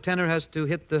Rigoletto where the tenor has to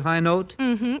hit the high note?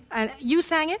 Mm-hmm. And you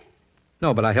sang it?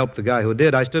 No, but I helped the guy who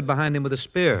did. I stood behind him with a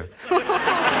spear.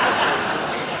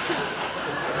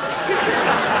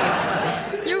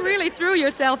 You really threw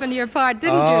yourself into your part,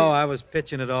 didn't you? Oh, I was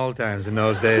pitching at all times in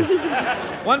those days.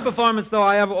 One performance, though,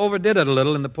 I overdid it a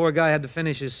little, and the poor guy had to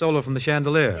finish his solo from the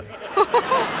chandelier.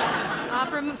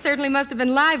 Opera certainly must have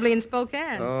been lively in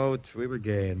Spokane. Oh, we were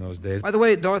gay in those days. By the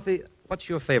way, Dorothy, what's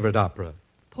your favorite opera?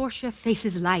 Portia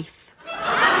Faces Life. She's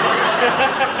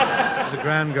a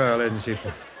grand girl, isn't she?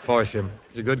 Portia.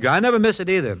 She's a good girl. I never miss it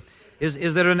either.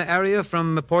 Is there an aria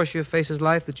from Portia Faces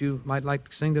Life that you might like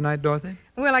to sing tonight, Dorothy?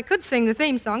 Well, I could sing the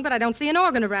theme song, but I don't see an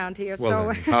organ around here, Well,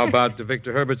 so... then, how about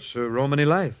Victor Herbert's Romany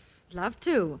Life? Love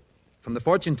to. From the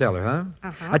Fortune Teller, huh?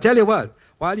 Uh-huh. I tell you what,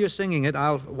 while you're singing it,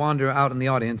 I'll wander out in the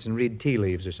audience and read tea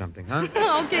leaves or something, huh?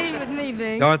 Okay with me,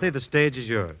 Bing. Dorothy, the stage is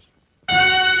yours.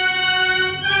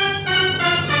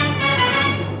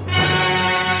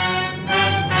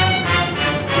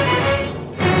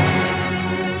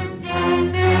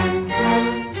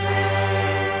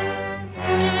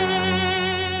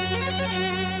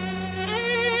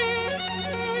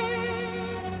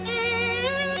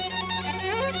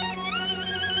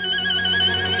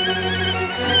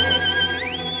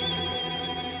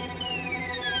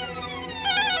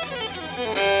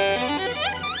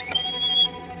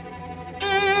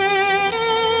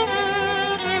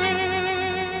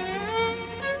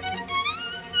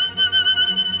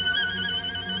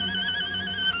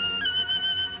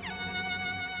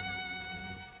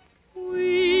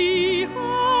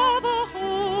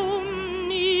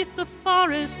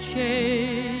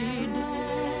 Shade.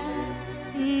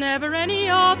 Never any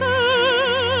other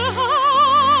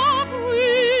have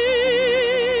we.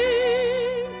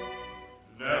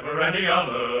 Never any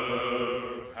other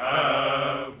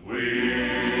have we.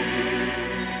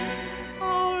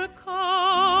 Our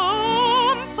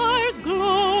campfires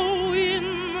glow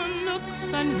in the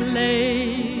nooks and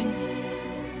glades,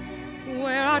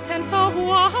 where our tents are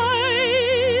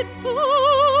white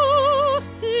to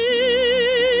see.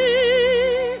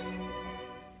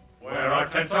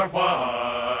 Tents are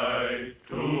white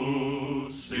to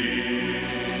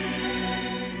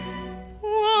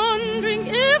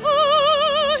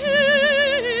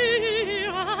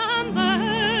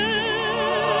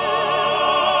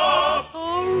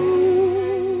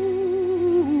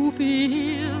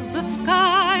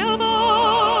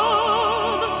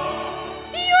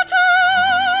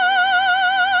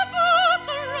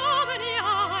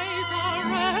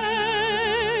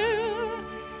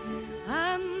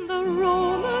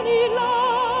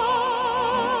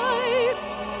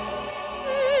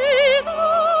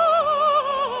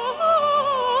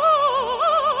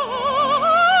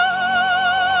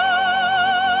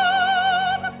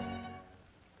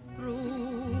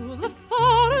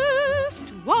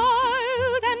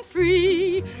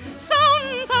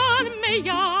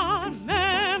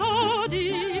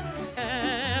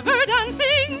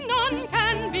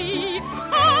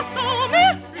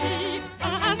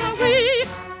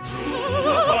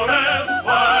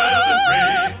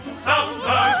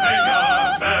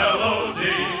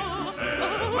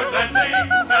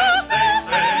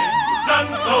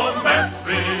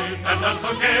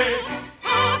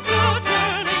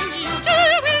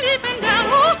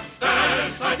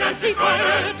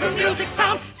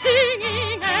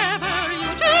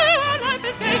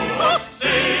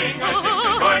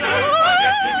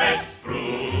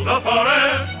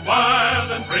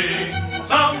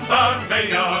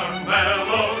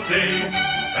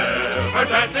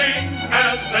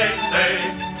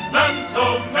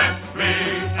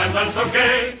so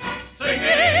gay,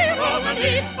 singing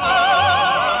Romantica,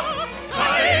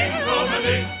 sighing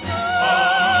Romantica.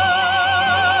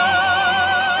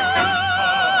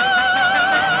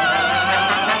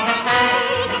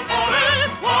 The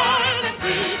forest wide and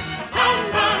free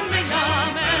sounds on the young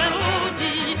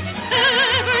melody.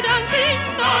 Ever dancing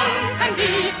none can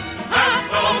be half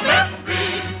so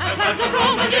merry as lads of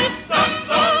Romany, not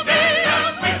so gay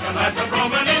as we the lads of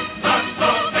Romany, not so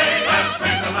gay as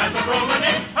we the lads of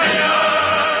Romany. Hey-ya,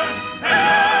 hey-ya.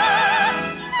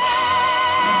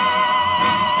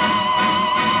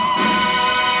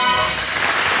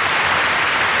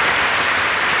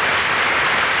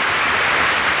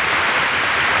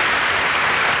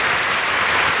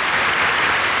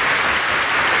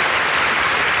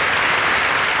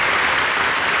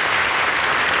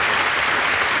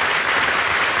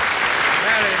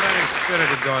 Very, very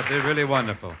spirited, Dorothy. Really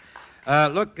wonderful.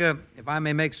 Look, if I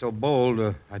may make so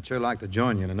bold, I'd sure like to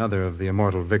join you in another of the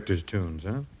immortal Victor's tunes,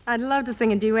 huh? I'd love to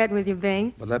sing a duet with you,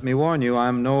 Bing. But let me warn you,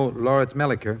 I'm no Lawrence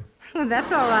Melliker.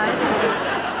 That's all right.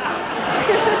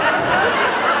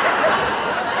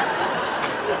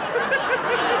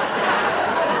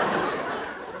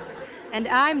 And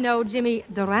I'm no Jimmy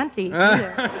Durante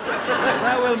either.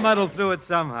 Well, we'll muddle through it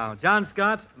somehow. John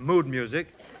Scott, mood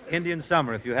music. Indian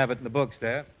Summer, if you have it in the books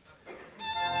there.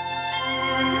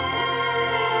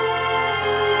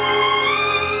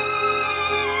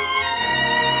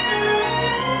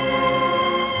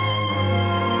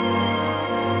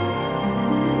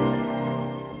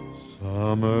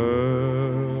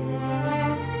 Summer,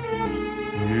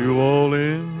 you old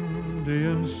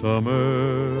Indian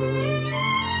summer,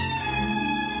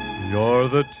 you're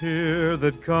the tear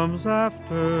that comes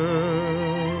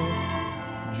after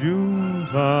June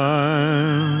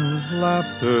time's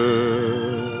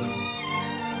laughter.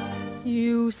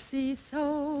 You see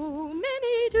so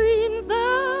many dreams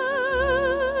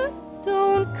that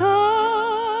don't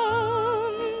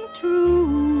come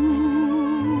true.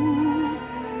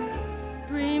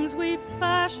 Dreams we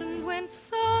fashioned when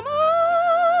summertime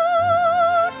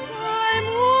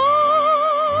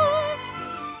was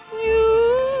new.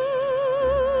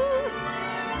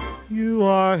 You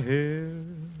are here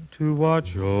to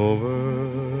watch over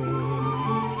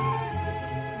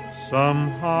some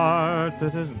heart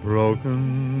that is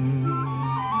broken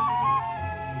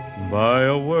by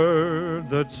a word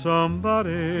that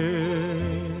somebody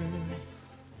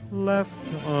left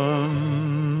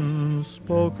unspoken.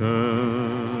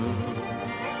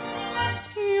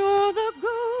 You're the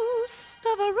ghost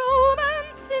of a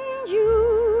romance in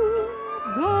you,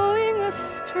 going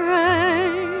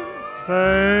astray.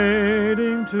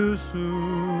 Fading too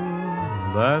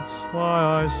soon, that's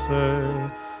why I say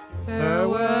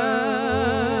farewell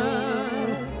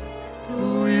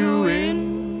to you,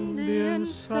 Indian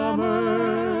summer.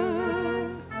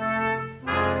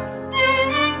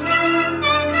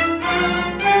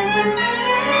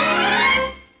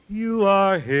 You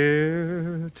are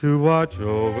here to watch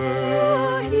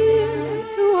over, Here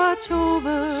to watch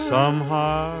over some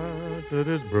heart that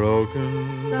is broken,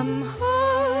 some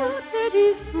heart that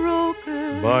is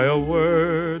broken by a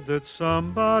word that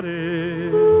somebody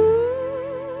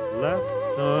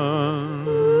left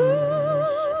unspoken.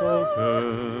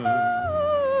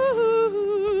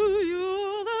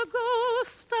 You're the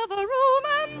ghost of a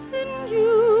romance in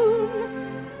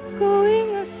June,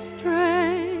 going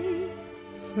astray.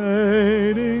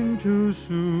 Fading too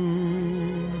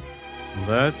soon,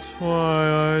 that's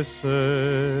why I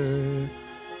say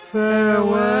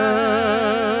farewell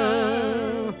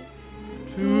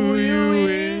to you,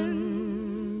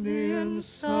 Indian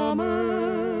summer.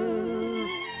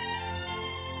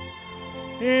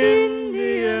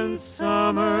 Indian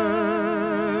summer.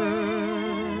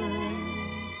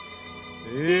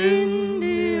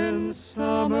 Indian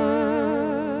summer.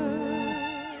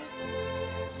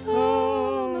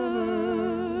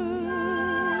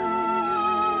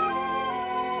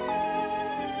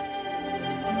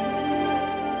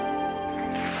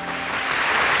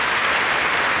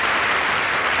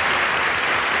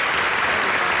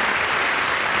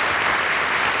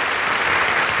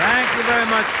 Thank you very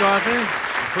much, Dorothy.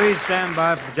 Please stand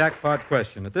by for the jackpot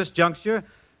question. At this juncture,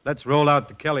 let's roll out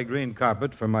the Kelly green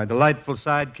carpet for my delightful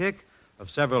sidekick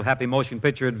of several happy motion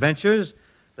picture adventures,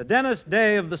 the Dennis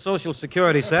Day of the Social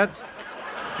Security set,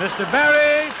 Mr.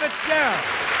 Barry Fitzgerald.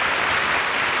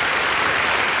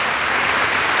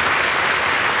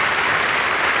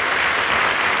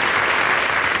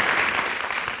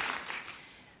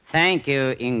 Thank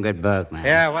you, Ingrid Bergman.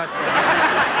 Yeah, what's that?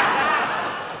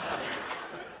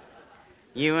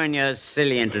 You and your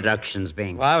silly introductions,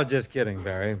 Bing. Well, I was just kidding,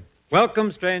 Barry.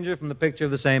 Welcome, stranger, from the picture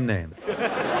of the same name.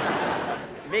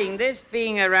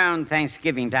 Being around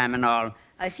Thanksgiving time and all,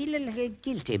 I feel a little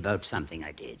guilty about something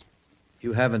I did.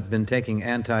 You haven't been taking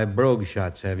anti-brogue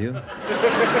shots, have you?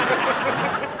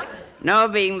 No,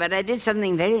 but I did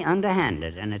something very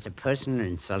underhanded, and it's a personal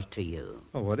insult to you.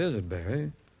 Oh, what is it,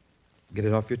 Barry? Get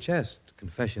it off your chest.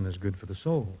 Confession is good for the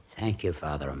soul. Thank you,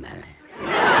 Father O'Malley.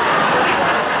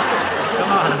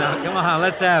 Come on,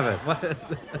 let's have it. What is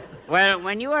it? Well,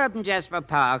 when you were up in Jasper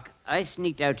Park, I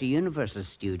sneaked out to Universal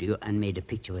Studio and made a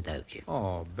picture without you.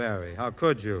 Oh, Barry, how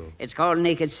could you? It's called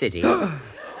Naked City.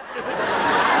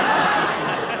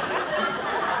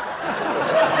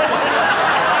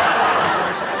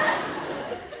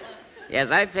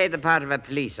 Yes, I played the part of a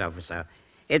police officer.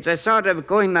 It's a sort of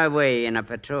going my way in a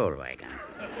patrol wagon.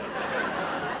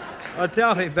 Oh,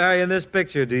 tell me, Barry, in this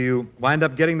picture, do you wind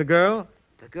up getting the girl?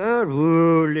 The girl?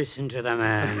 Ooh, listen to the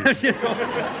man.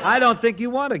 I don't think you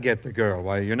want to get the girl.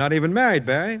 Why, you're not even married,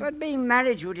 Barry. But being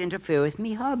married would interfere with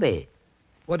me hobby.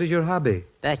 What is your hobby?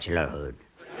 Bachelorhood.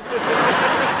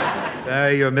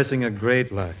 Barry, you're missing a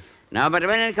great life. No, but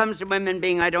when it comes to women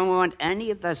being, I don't want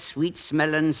any of the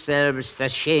sweet-smelling selves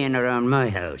sashaying around my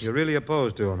house. You're really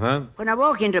opposed to them, huh? When I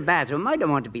walk into a bathroom, I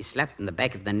don't want to be slapped in the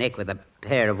back of the neck with a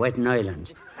pair of wet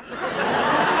nylons.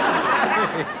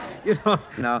 You know,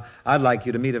 now, I'd like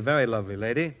you to meet a very lovely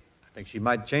lady. I think she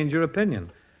might change your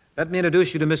opinion. Let me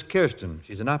introduce you to Miss Kirsten.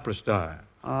 She's an opera star.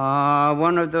 Oh,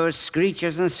 one of those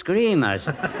screechers and screamers.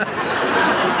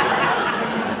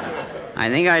 I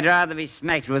think I'd rather be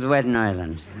smacked with wet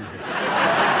nylons.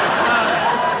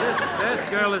 This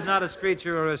girl is not a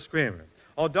screecher or a screamer.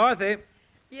 Oh, Dorothy.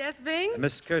 Yes, Bing?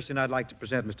 Miss Kirsten, I'd like to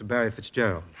present Mr. Barry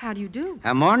Fitzgerald. How do you do?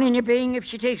 I'm warning you, Bing, if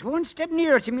she takes one step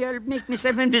nearer to me, I'll make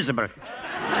myself invisible.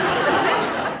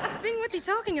 Bing, what's he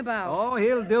talking about? Oh,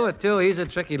 he'll do it, too. He's a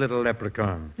tricky little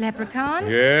leprechaun. Leprechaun?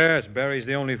 Yes, Barry's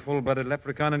the only full-blooded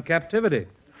leprechaun in captivity.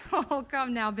 Oh,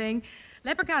 come now, Bing.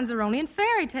 Leprechauns are only in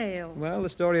fairy tales. Well, the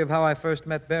story of how I first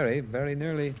met Barry very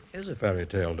nearly is a fairy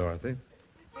tale, Dorothy.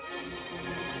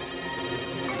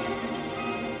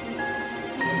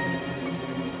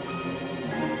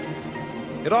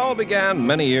 It all began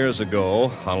many years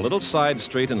ago on a little side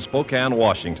street in Spokane,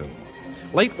 Washington.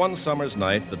 Late one summer's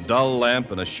night, the dull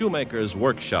lamp in a shoemaker's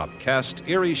workshop cast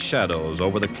eerie shadows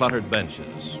over the cluttered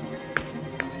benches.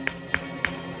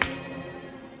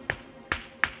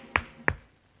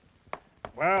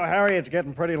 Well, Harry, it's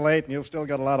getting pretty late, and you've still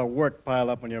got a lot of work piled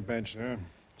up on your bench, sir.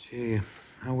 Gee,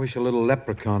 I wish a little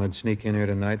leprechaun would sneak in here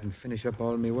tonight and finish up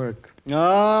all my work.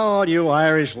 Oh, you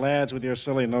Irish lads with your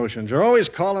silly notions. You're always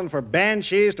calling for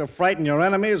banshees to frighten your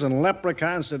enemies and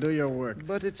leprechauns to do your work.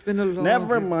 But it's been a long...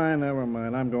 Never mind.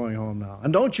 I'm going home now.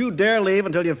 And don't you dare leave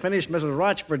until you've finished Mrs.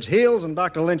 Rochford's heels and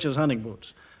Dr. Lynch's hunting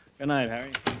boots. Good night,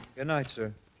 Harry. Good night,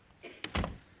 sir.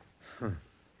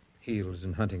 Heels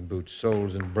and hunting boots,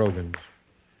 soles and brogans,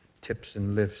 tips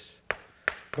and lifts.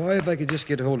 Boy, if I could just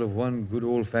get hold of one good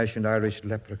old-fashioned Irish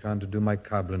leprechaun to do my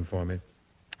cobbling for me.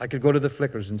 I could go to the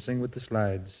Flickers and sing with the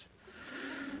Slides.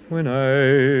 When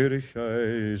Irish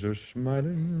eyes are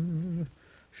smiling,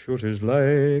 sure 'tis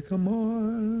like a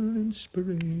morning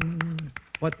spring.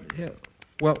 What? Yeah.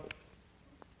 Well,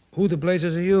 who the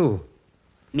blazes are you?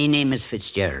 Me name is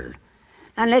Fitzgerald.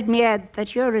 And let me add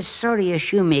that you're as sorry a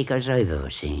shoemaker as I've ever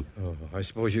seen. Oh, I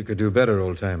suppose you could do better,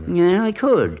 old-timer. Yeah, I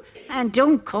could. And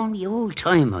don't call me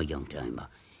old-timer, young-timer.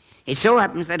 It so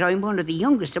happens that I'm one of the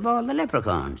youngest of all the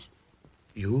leprechauns.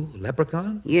 You,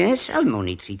 leprechaun? Yes, I'm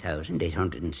only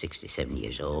 3,867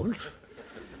 years old.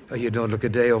 Oh, you don't look a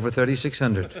day over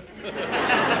 3,600.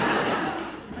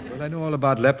 Well, I know all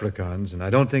about leprechauns, and I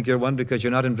don't think you're one because you're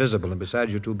not invisible, and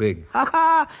besides, you're too big. Ha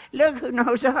ha! Look who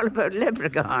knows all about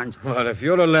leprechauns. Well, if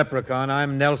you're a leprechaun,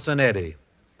 I'm Nelson Eddy.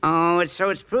 Oh, so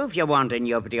it's proof you want in,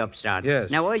 you uppity upstart. Yes.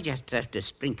 Now, I just have to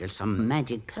sprinkle some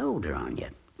magic powder on you.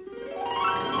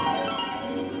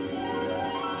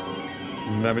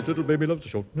 Mammy's little baby loves to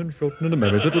shorten and shorten, and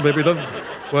Mammy's little baby loves...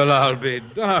 Well, I'll be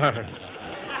darned.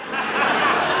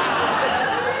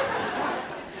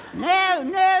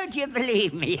 No, do you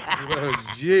believe me? Well,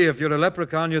 gee, if you're a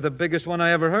leprechaun, you're the biggest one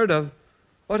I ever heard of.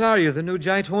 What are you, the new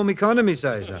giant home economy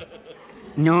size now?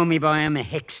 No, me boy, I'm a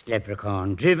hexed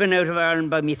leprechaun, driven out of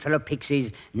Ireland by me fellow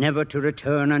pixies, never to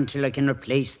return until I can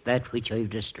replace that which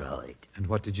I've destroyed. And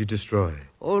what did you destroy?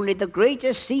 Only the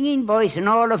greatest singing voice in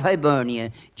all of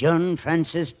Hibernia, John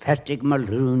Francis Patrick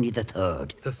Mulrooney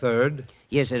III. The third?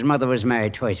 Yes, his mother was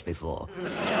married twice before.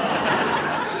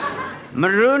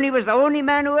 Mulrooney was the only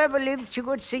man who ever lived who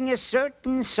could sing a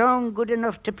certain song good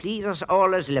enough to please us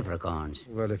all as leprechauns.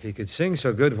 Well, if he could sing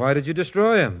so good, why did you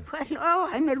destroy him? Well,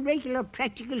 I'm a regular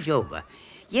practical joker.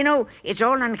 You know, it's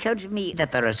all on account of me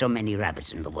that there are so many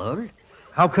rabbits in the world.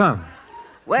 How come?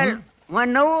 Well,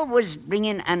 when Noah was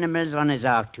bringing animals on his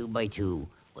ark 2 by 2,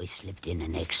 I slipped in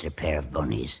an extra pair of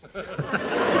bunnies.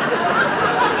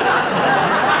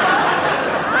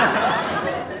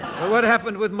 Well, what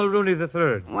happened with Mulrooney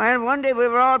III? Well, one day we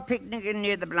were all picnicking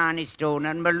near the Blarney Stone,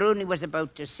 and Mulrooney was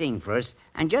about to sing for us,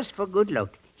 and just for good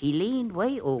luck, he leaned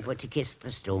way over to kiss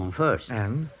the stone first.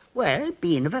 And? Well,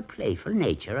 being of a playful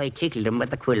nature, I tickled him with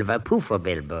the quill of a poofer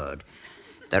bird.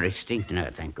 They're extinct now,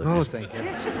 thank goodness. Oh, thank you.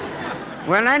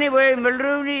 Well, anyway,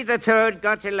 Mulrooney III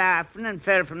got to laughing and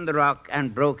fell from the rock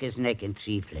and broke his neck in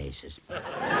 3 places.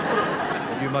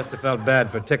 You must have felt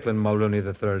bad for tickling Mulrooney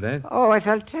III, eh? Oh, I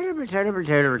felt terrible. How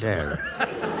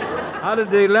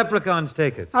did the leprechauns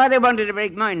take it? Oh, they wanted to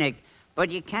break my neck,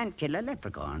 but you can't kill a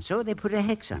leprechaun, so they put a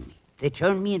hex on me. They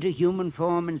turned me into human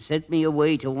form and sent me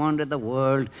away to wander the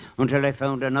world until I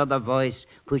found another voice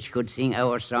which could sing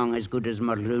our song as good as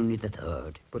Mulrooney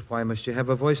III. But why must you have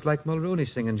a voice like Mulrooney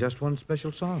singing just one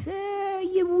special song?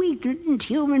 You weak-limbed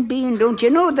human being, don't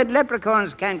you know that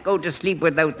leprechauns can't go to sleep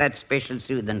without that special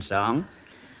soothing song?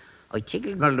 I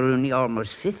tickled Mulrooney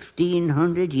almost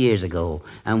 1,500 years ago,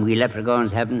 and we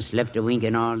leprechauns haven't slept a wink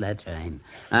in all that time.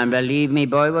 And believe me,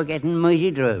 boy, we're getting mighty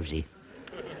drowsy.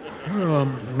 Well,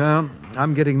 now,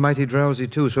 I'm getting mighty drowsy,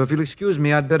 too, so if you'll excuse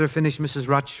me, I'd better finish Mrs.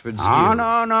 Rochford's Oh,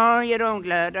 no, you don't,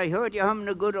 lad. I heard you humming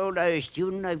a good old Irish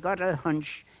tune. I've got a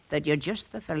hunch that you're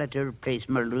just the fella to replace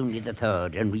Mulrooney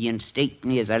III and reinstate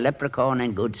me as a leprechaun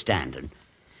in good standing.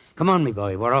 Come on, me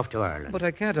boy, we're off to Ireland. But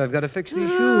I can't. I've got to fix these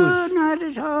shoes. Not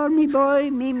at all, me boy.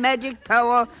 Me magic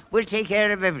power will take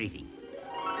care of everything.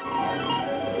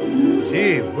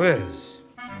 Gee whiz.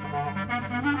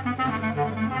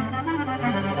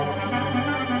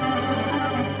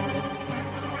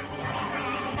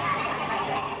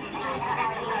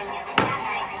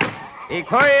 Be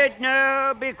quiet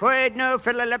now,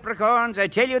 fellow leprechauns. I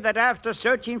tell you that after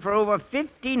searching for over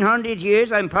 1,500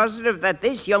 years, I'm positive that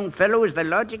this young fellow is the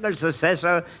logical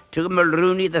successor to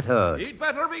Mulrooney III. He'd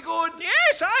better be good.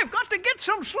 Yes, I've got to get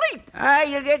some sleep.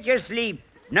 You'll get your sleep.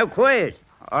 Now, quiet.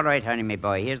 All right, honey, me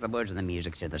boy, here's the words and the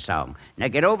music to the song. Now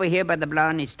get over here by the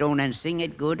Blarney Stone and sing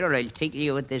it good, or I'll tickle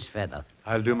you with this feather.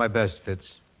 I'll do my best,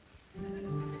 Fitz.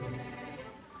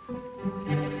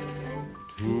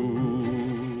 Tooraloo,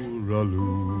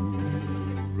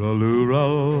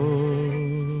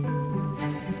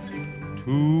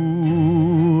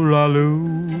 tooraloo-la-la,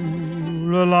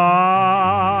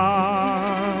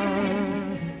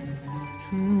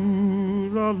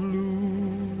 tooraloo-la-la.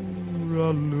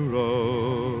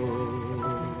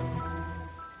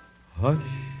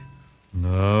 Hush,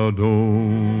 now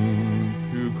don't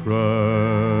you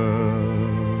cry.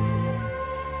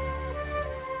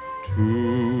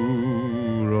 Tooraloo-la-la,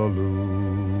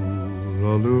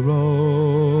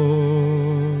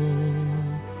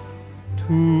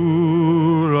 tooraloo-la-la,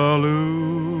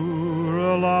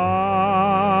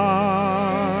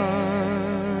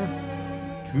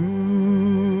 tooraloo-la-la.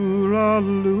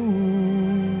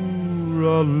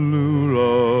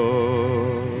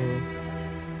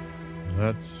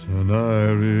 That's an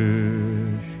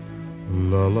Irish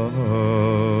lullaby.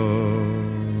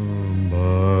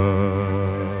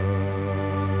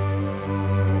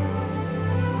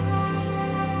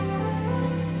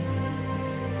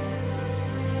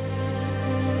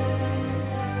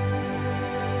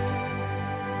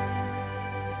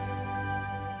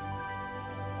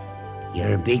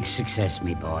 You're a big success,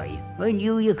 me boy. I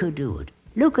knew you could do it.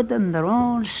 Look at them, they're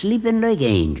all sleeping like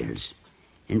angels.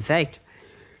 In fact,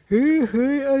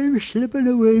 I'm slipping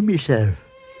away myself.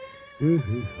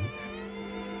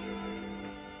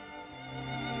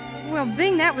 Well,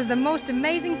 Bing, that was the most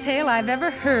amazing tale I've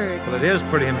ever heard. Well, it is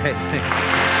pretty amazing.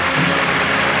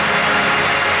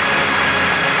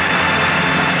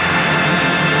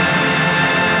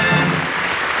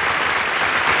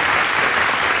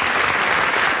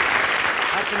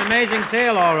 That's an amazing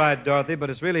tale, all right, Dorothy, but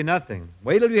it's really nothing.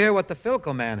 Wait till you hear what the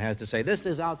Philco man has to say. This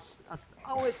is oh,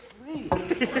 it's free.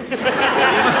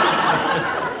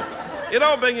 You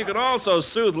know, Bing, you can also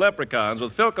soothe leprechauns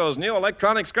with Philco's new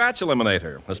electronic scratch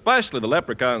eliminator, especially the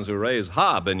leprechauns who raise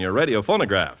hob in your radio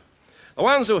phonograph. The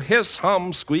ones who hiss,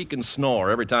 hum, squeak, and snore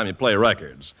every time you play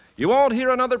records. You won't hear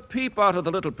another peep out of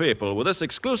the little people with this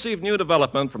exclusive new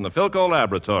development from the Philco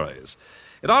Laboratories.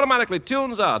 It automatically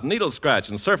tunes out needle scratch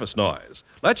and surface noise,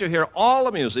 lets you hear all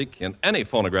the music in any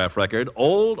phonograph record,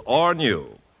 old or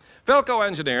new. Philco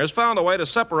engineers found a way to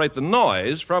separate the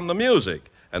noise from the music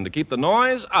and to keep the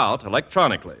noise out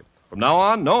electronically. From now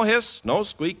on, no hiss, no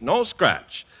squeak, no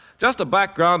scratch. Just a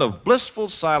background of blissful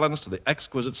silence to the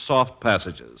exquisite soft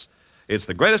passages. It's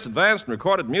the greatest advance in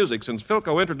recorded music since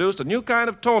Philco introduced a new kind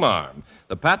of tone arm,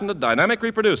 the patented dynamic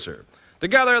reproducer.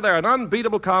 Together, they're an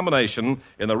unbeatable combination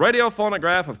in the radio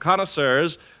phonograph of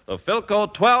connoisseurs, the Philco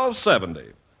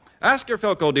 1270. Ask your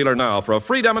Philco dealer now for a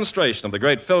free demonstration of the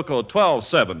great Philco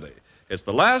 1270. It's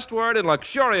the last word in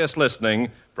luxurious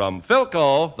listening from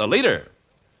Philco, the leader.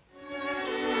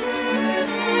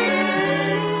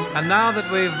 And now that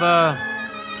we've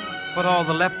put all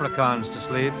the leprechauns to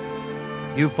sleep,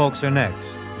 you folks are next.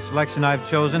 The selection I've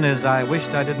chosen is I Wished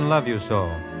I Didn't Love You So.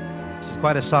 This is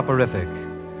quite a soporific.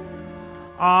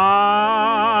 I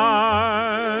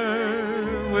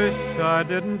wish I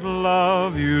didn't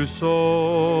love you so.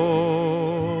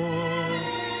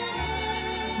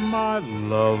 My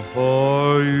love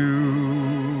for you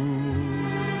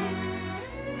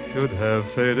should have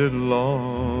faded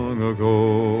long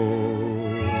ago.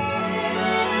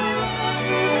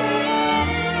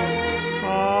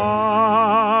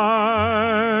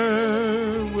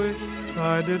 I wish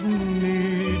I didn't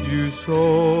need you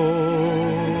so.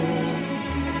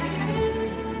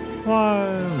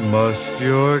 Why must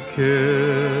your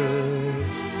kiss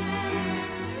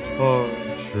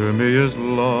torture me as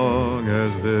long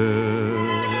as this?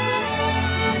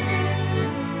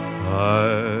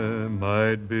 I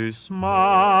might be smiling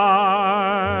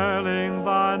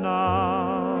by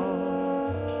now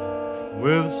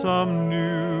with some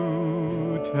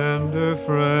new tender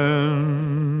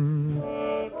friend,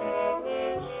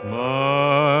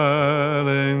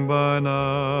 smiling by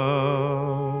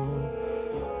now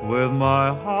with my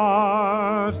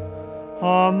heart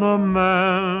on the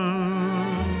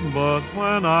mend. But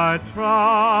when I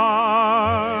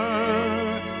try,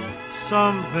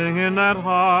 something in that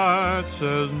heart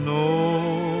says no.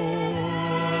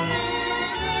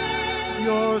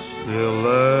 You're still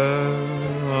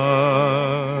there.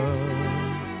 I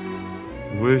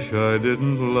wish I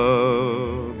didn't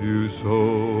love you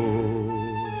so.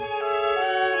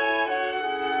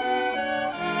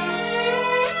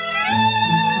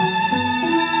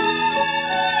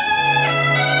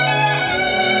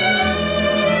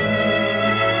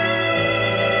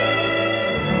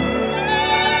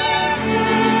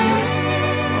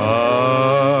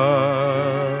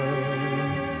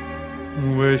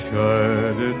 Wish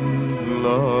I didn't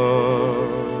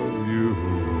love you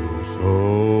so.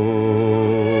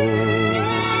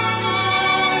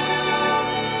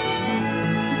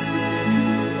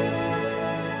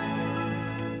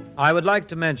 I would like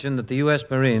to mention that the U.S.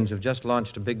 Marines have just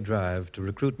launched a big drive to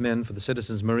recruit men for the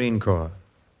Citizens Marine Corps.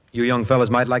 You young fellas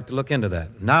might like to look into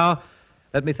that. Now,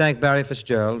 let me thank Barry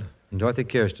Fitzgerald and Dorothy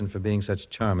Kirsten for being such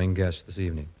charming guests this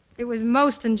evening. It was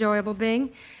most enjoyable,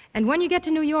 Bing. And when you get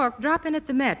to New York, drop in at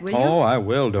the Met, will you? Oh, I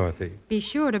will, Dorothy. Be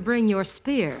sure to bring your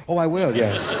spear. Oh, I will,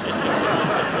 yes.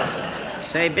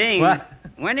 Say, Bing, what?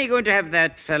 When are you going to have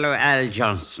that fellow Al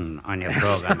Johnson on your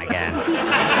program again?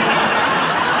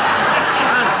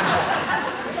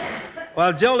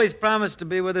 Well, Jolie's promised to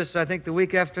be with us, I think, the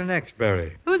week after next,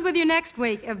 Barry. Who's with you next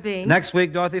week, Bing? Next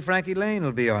week, Dorothy Frankie Lane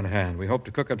will be on hand. We hope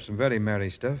to cook up some very merry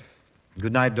stuff.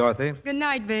 Good night, Dorothy. Good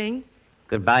night, Bing.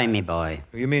 Goodbye, me boy.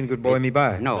 You mean good boy, me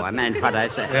bye? No, I meant what I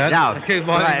said. Yeah? Now, Good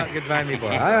boy, goodbye, me boy.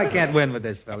 I can't win with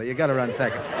this fella. You got to run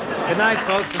second. Good night,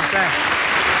 folks, and thanks.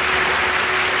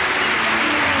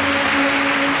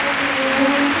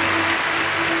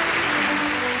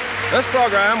 This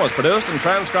program was produced and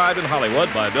transcribed in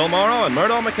Hollywood by Bill Morrow and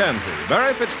Murdo McKenzie.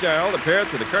 Barry Fitzgerald appeared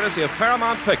through the courtesy of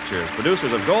Paramount Pictures,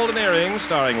 producers of Golden Earrings,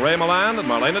 starring Ray Milland and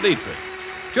Marlena Dietrich.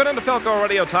 Tune in to Philco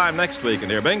Radio Time next week and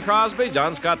hear Bing Crosby,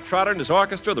 John Scott Trotter and his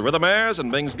orchestra, the Rhythmaires,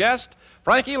 and Bing's guest,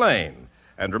 Frankie Lane.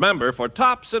 And remember, for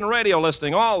tops in radio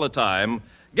listening all the time,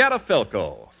 get a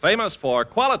Philco, famous for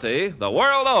quality the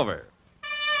world over.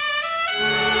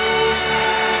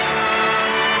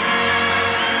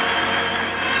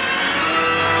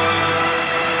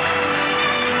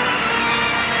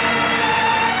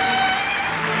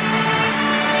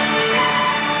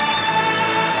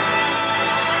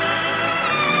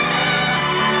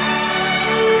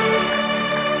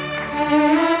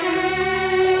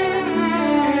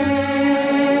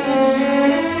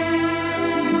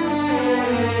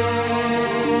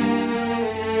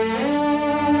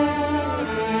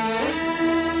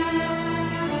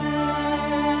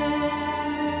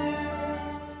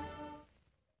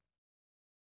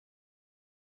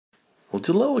 Well,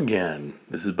 hello again.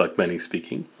 This is Buck Benny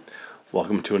speaking.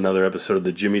 Welcome to another episode of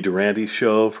the Jimmy Durante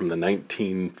Show from the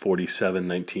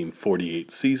 1947-1948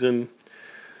 season.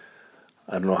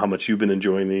 I don't know how much you've been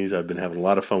enjoying these. I've been having a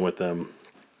lot of fun with them.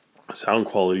 Sound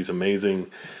quality is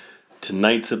amazing.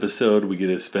 Tonight's episode, we get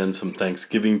to spend some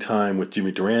Thanksgiving time with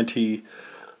Jimmy Durante.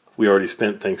 We already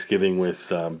spent Thanksgiving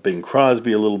with Bing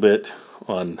Crosby a little bit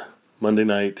on Monday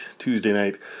night, Tuesday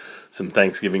night. Some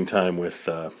Thanksgiving time with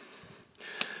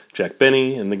Jack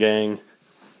Benny and the gang.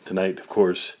 Tonight, of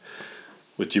course,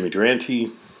 with Jimmy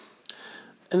Durante.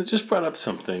 And it just brought up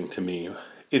something to me.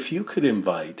 If you could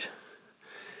invite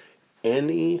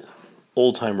any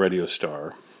old-time radio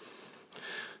star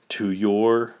to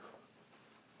your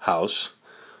house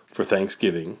for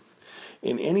Thanksgiving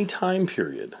in any time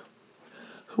period,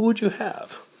 who would you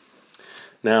have?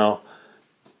 Now,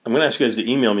 I'm going to ask you guys to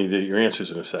email me your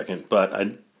answers in a second,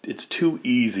 but it's too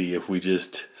easy if we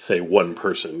just say one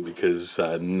person, because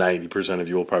 90% of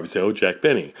you will probably say, oh, Jack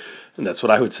Benny. And that's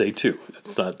what I would say too.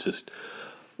 It's not just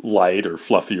light or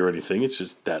fluffy or anything. It's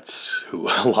just that's who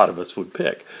a lot of us would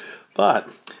pick. But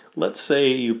let's say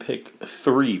you pick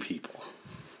 3 people,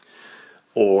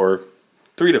 or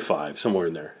 3 to 5, somewhere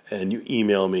in there, and you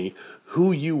email me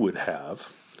who you would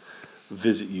have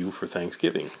visit you for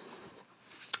Thanksgiving.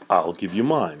 I'll give you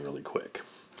mine really quick.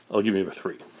 I'll give you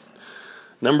 3.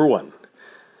 Number 1,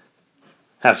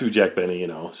 have to be Jack Benny,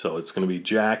 so it's going to be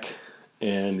Jack,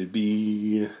 and it'd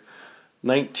be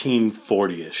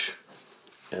 1940-ish,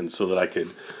 and so that I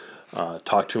could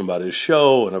talk to him about his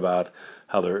show and about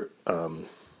how they're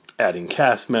adding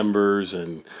cast members,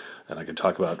 and I could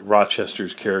talk about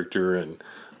Rochester's character, and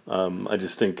I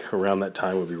just think around that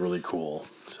time would be really cool.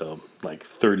 So like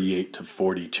 38 to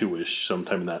 42-ish,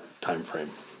 sometime in that time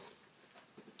frame.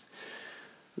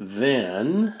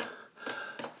 Then,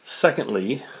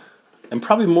 secondly, and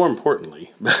probably more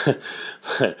importantly,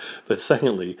 but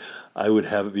secondly, I would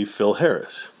have it be Phil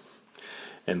Harris.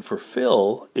 And for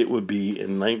Phil, it would be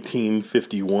in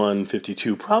 1951,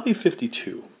 52, probably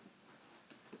 52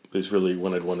 is really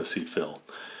when I'd want to see Phil.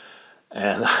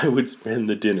 And I would spend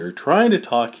the dinner trying to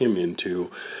talk him into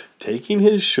taking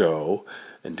his show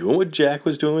and doing what Jack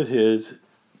was doing with his,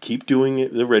 keep doing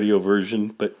it, the radio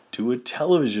version, but do a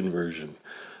television version.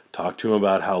 Talk to him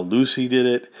about how Lucy did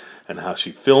it and how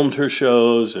she filmed her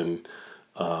shows, and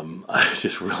I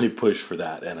just really pushed for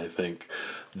that, and I think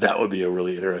that would be a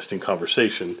really interesting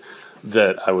conversation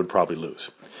that I would probably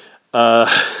lose.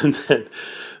 And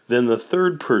then the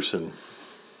third person,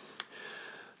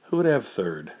 who would I have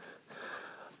third?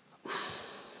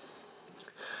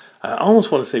 I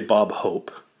almost want to say Bob Hope,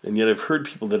 and yet I've heard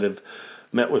people that have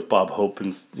met with Bob Hope,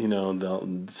 and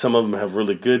some of them have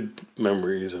really good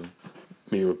memories of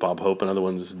me with Bob Hope, and other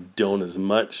ones don't as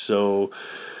much. So,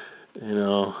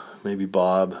 maybe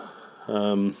Bob.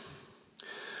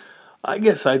 I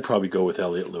guess I'd probably go with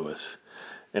Elliot Lewis,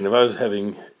 and if I was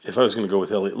going to go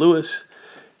with Elliot Lewis,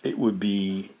 it would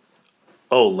be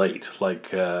late,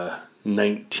 like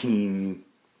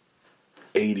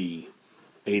 1980,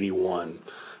 81.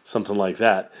 Something like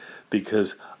that,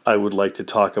 because I would like to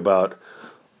talk about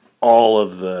all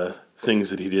of the things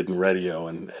that he did in radio,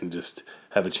 and just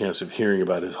have a chance of hearing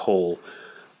about his whole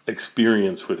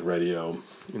experience with radio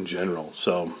in general.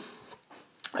 So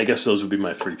I guess those would be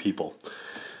my 3 people.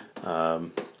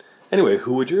 Anyway,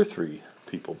 who would your 3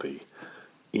 people be?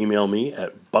 Email me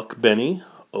at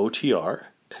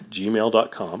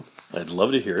buckbennyotr@gmail.com. I'd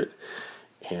love to hear it.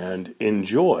 And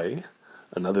enjoy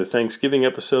another Thanksgiving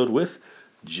episode with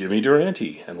Jimmy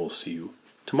Durante, and we'll see you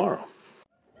tomorrow.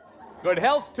 Good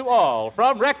health to all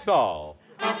from Rexall.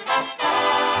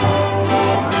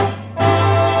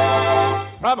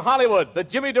 From Hollywood, The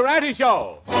Jimmy Durante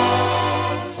Show.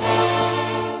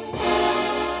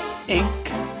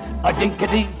 Ink, a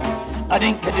dinkity, a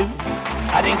dinkadoo,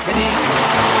 a dinkadee.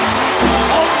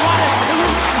 Oh, what a do!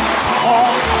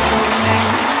 All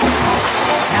name.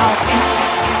 Now ink,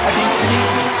 a dinkity,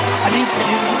 a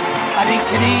dinkadoo, a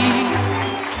dinkadee.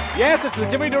 Yes, it's the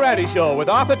Jimmy Durante Show with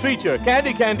Arthur Treacher,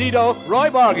 Candy Candido, Roy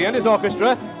Bargy and his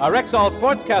orchestra, our Rexall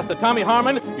sportscaster Tommy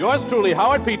Harmon, yours truly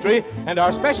Howard Petrie, and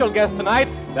our special guest tonight,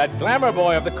 that glamour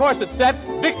boy of the corset set,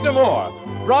 Victor Moore.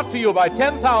 Brought to you by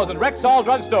 10,000 Rexall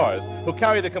drugstores, who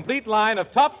carry the complete line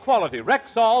of top-quality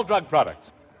Rexall drug products.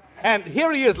 And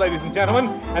here he is, ladies and gentlemen,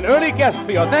 an early guest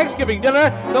for your Thanksgiving dinner,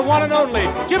 the one and only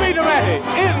Jimmy Durante,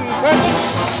 in person.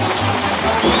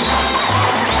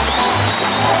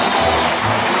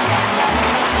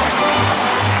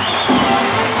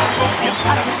 You've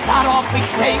got to start off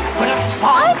each day with a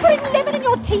song. I'm putting lemon in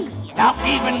your tea. Now,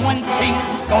 even when things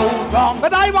go wrong.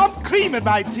 But I want cream in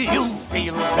my tea. You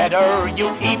feel better,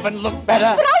 you even look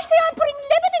better. But I say I'm putting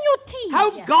lemon in your tea. How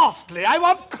ghastly. I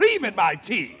want cream in my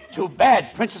tea. Too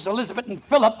bad Princess Elizabeth and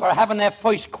Philip are having their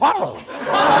first quarrel.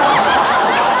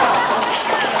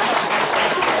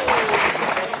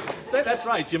 Say, that's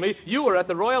right, Jimmy. You were at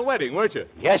the royal wedding, weren't you?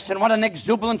 Yes, and what an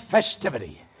exuberant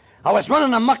festivity. I was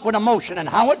running amok with emotion, and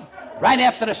Howard, right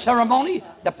after the ceremony,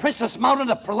 the princess mounted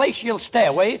a palatial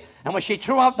stairway, and when she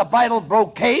threw out the bridal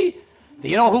bouquet, do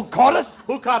you know who caught it?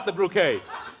 Who caught the bouquet?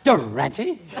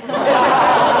 Durante?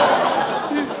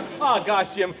 Oh, gosh,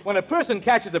 Jim, when a person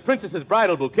catches a princess's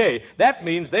bridal bouquet, that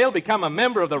means they'll become a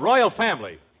member of the royal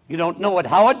family. You don't know it,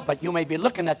 Howard, but you may be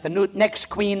looking at the next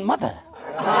queen mother.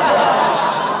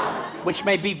 Which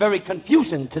may be very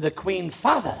confusing to the queen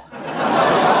father.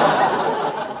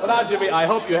 Well, now, Jimmy, I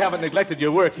hope you haven't neglected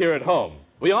your work here at home.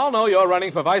 We all know you're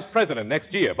running for vice president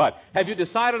next year, but have you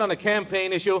decided on a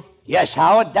campaign issue? Yes,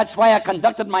 Howard. That's why I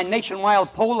conducted my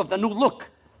nationwide poll of the new look.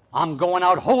 I'm going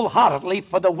out wholeheartedly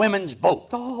for the women's vote.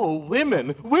 Oh,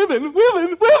 women.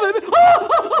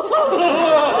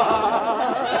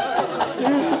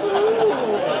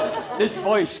 This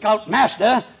Boy Scout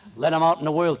master let him out in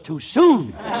the world too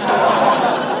soon.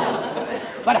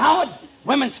 But, Howard,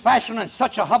 women's fashion is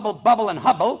such a hubble, bubble, and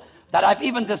hubble that I've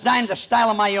even designed a style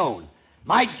of my own.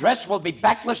 My dress will be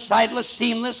backless, sideless,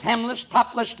 seamless, hemless,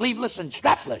 topless, sleeveless, and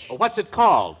strapless. Well, what's it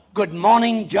called? Good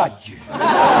morning, Judge. But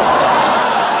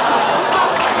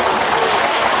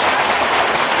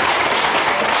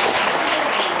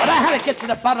I had to get to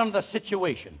the bottom of the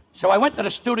situation. So I went to the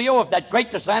studio of that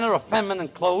great designer of feminine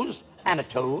clothes,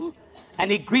 Anatole, and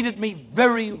he greeted me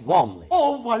very warmly.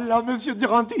 Oh, voilà, Monsieur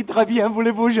Durante, très bien,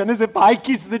 voulez-vous, je ne sais pas, I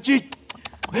kiss the cheek.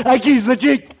 I kiss the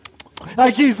cheek.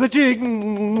 I kiss the cheek.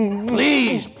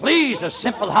 Please, a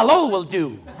simple hello will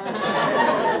do.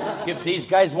 Give these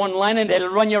guys one line and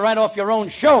they'll run you right off your own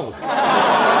show.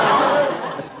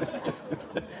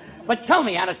 But tell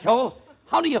me, Anatole,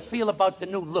 how do you feel about the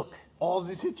new look? Oh,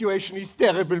 the situation is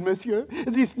terrible, monsieur.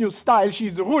 This new style,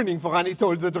 she's ruining for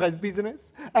Anatole's dress business.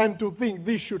 And to think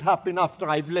this should happen after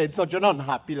I've led such an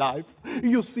unhappy life.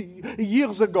 You see,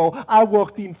 years ago, I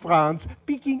worked in France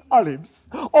picking olives.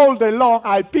 All day long,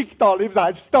 I picked olives,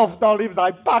 I stuffed olives,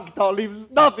 I packed olives,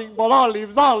 nothing but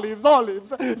olives.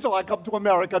 So I come to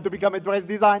America to become a dress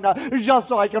designer just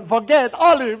so I can forget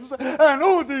olives. And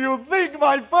who do you think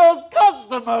my first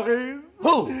customer is?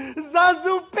 Who?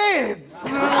 Zazu Pitts.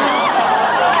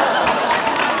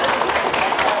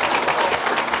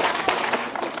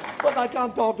 But I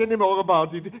can't talk any more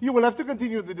about it. You will have to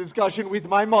continue the discussion with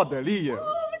my model here.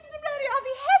 Oh, Mr. Durante, I'll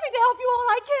be happy to help you all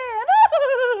I can.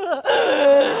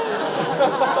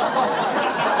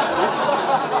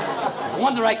 No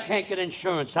wonder I can't get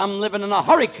insurance. I'm living in a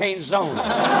hurricane zone.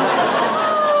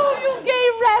 Oh, you gay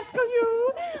rascal,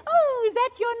 you. Oh, is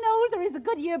that your nose, or is the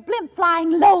Goodyear blimp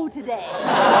flying low today?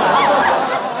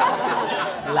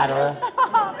 Flatterer.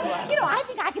 You know, I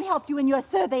think I can help you in your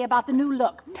survey about the new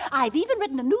look. I've even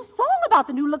written a new song about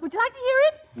the new look. Would you like to hear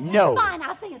it? No. Fine,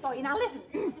 I'll sing it for you. Now listen.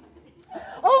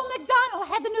 Old MacDonald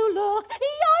had the new look,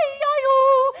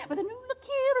 E-I-E-I-O. With a new look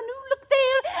here, a new look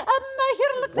there,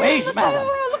 here, look there. Wait, madam.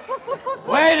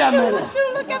 Wait a minute.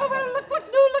 New look everywhere, look,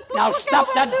 new look. Now stop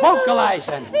that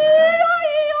vocalizing.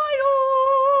 E-I-E-I-O.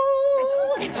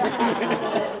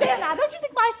 There, now, don't you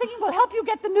think my singing will help you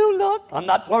get the new look? I'm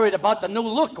not worried about the new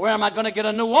look. Where am I going to get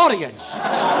a new audience?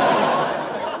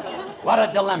 What a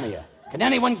dilemma. Can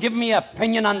anyone give me an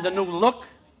opinion on the new look?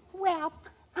 Well,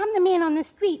 I'm the man on the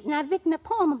street, and I've written a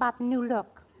poem about the new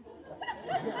look.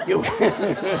 You...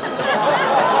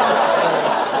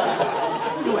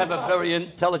 You have a very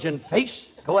intelligent face.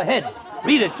 Go ahead.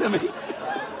 Read it to me.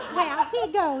 Well, here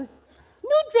goes.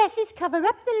 New dresses cover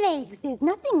up the legs. There's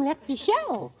nothing left to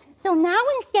show. So now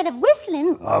instead of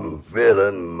whistling... I'm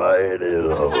feeling mighty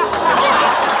low.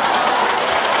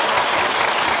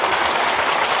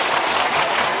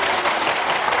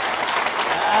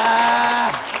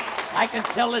 I can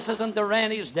tell this isn't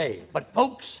Durante's day. But,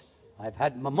 folks, I've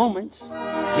had my moments.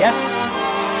 Yes,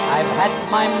 I've had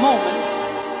my moments.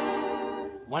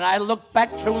 When I look back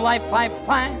through life, I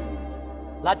find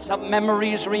lots of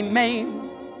memories remain.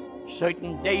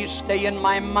 Certain days stay in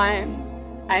my mind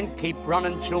and keep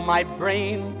running through my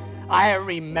brain. I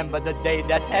remember the day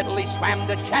that Italy swam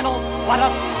the channel. What a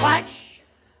flash!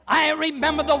 I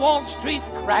remember the Wall Street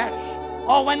crash,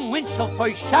 or when Winchell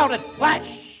first shouted flash.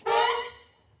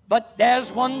 But there's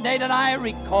one day that I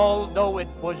recall, though it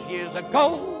was years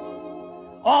ago.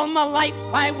 All my life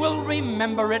I will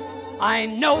remember it, I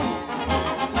know.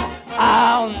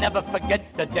 I'll never forget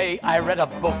the day I read a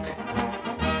book.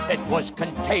 It was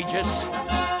contagious,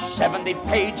 70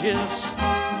 pages.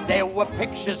 There were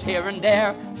pictures here and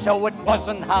there, so it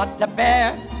wasn't hard to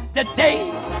bear. The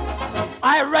day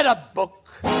I read a book.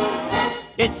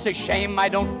 It's a shame I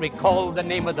don't recall the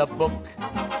name of the book.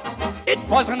 It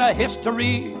wasn't a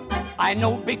history, I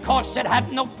know, because it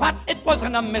had no plot. It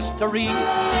wasn't a mystery,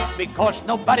 because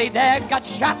nobody there got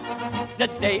shot. The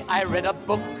day I read a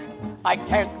book, I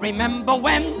can't remember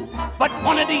when, but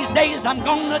one of these days I'm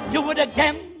gonna do it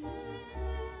again.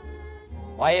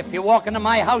 Why, if you walk into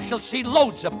my house, you'll see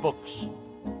loads of books.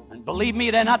 And Believe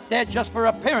me, they're not there just for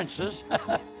appearances.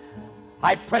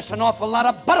 I press an awful lot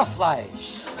of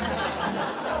butterflies.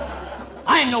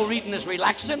 I know reading is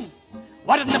relaxing.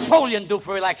 What did Napoleon do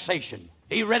for relaxation?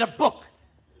 He read a book.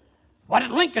 What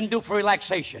did Lincoln do for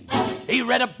relaxation? He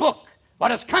read a book. What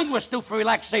does Congress do for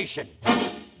relaxation?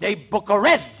 They book a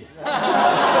read.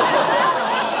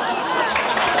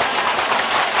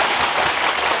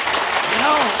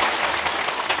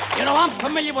 You know, I'm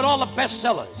familiar with all the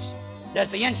bestsellers. There's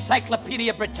the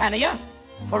Encyclopedia Britannica,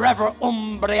 Forever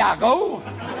Umbriago,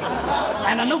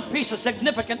 and a new piece of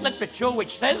significant literature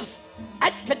which says,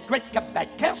 Atka Gritka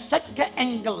Betka Setka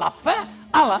Engelaffe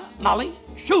Alla Molly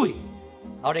Shui.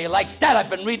 How do you like that? I've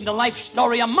been reading the life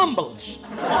story of Mumbles.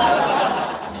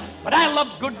 But I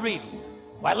love good reading.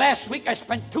 Why, last week I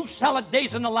spent 2 solid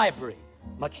days in the library.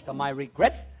 Much to my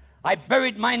regret, I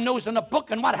buried my nose in a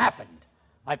book, and what happened?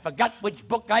 I forgot which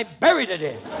book I buried it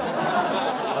in.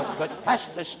 But good past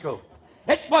is true.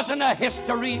 It wasn't a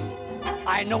history.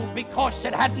 I know because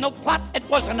it had no plot, it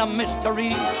wasn't a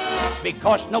mystery.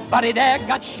 Because nobody there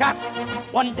got shot.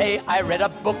 One day I read a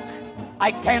book,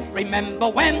 I can't remember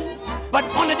when, but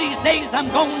one of these days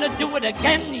I'm going to do it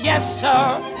again, yes,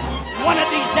 sir. One of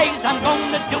these days I'm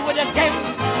going to do it again.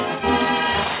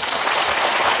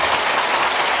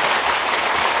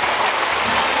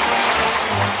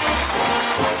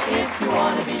 If you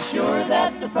want to be sure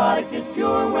that the product is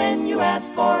pure when you ask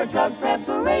for a drug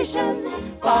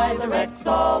preparation, buy the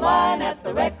Rexall line at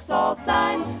the Rexall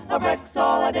sign of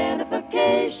Rexall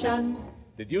identification.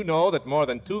 Did you know that more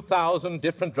than 2,000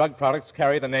 different drug products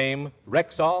carry the name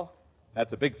Rexall?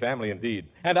 That's a big family indeed,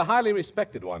 and a highly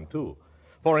respected one, too.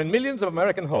 For in millions of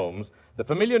American homes, the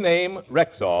familiar name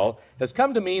Rexall has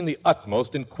come to mean the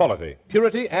utmost in quality,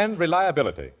 purity, and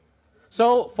reliability.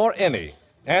 So, for any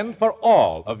and for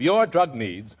all of your drug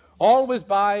needs, always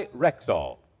buy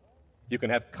Rexall. You can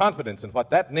have confidence in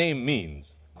what that name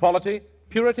means: quality,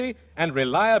 purity, and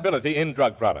reliability in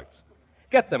drug products.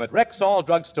 Get them at Rexall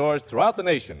drugstores throughout the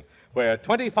nation, where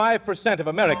 25% of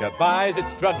America buys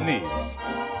its drug needs.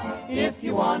 If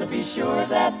you want to be sure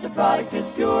that the product is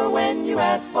pure when you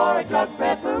ask for a drug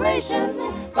preparation,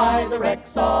 buy the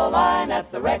Rexall line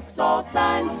at the Rexall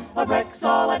sign of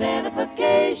Rexall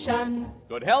identification.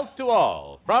 Good health to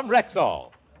all from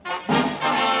Rexall.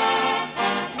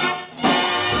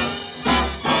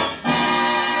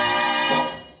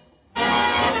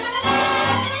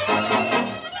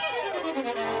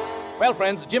 Well,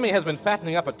 friends, Jimmy has been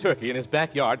fattening up a turkey in his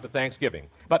backyard for Thanksgiving.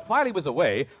 But while he was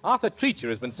away, Arthur Treacher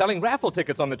has been selling raffle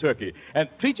tickets on the turkey. And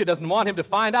Treacher doesn't want him to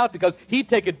find out because he'd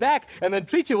take it back, and then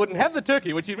Treacher wouldn't have the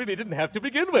turkey, which he really didn't have to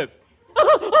begin with.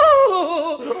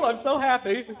 Oh, I'm so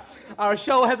happy. Our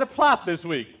show has a plot this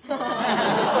week.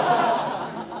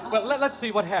 Well, let's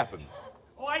see what happens.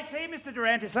 Oh, I say, Mr.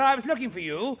 Durante, sir, I was looking for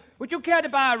you. Would you care to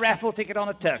buy a raffle ticket on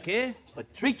a turkey?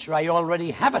 But, Treacher, I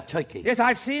already have a turkey. Yes,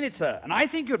 I've seen it, sir, and I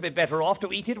think you'd be better off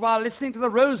to eat it while listening to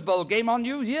the Rose Bowl game on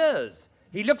New Year's.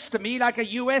 He looks to me like a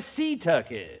USC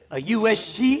turkey. A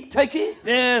USC turkey?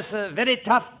 Yes, a very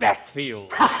tough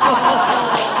backfield.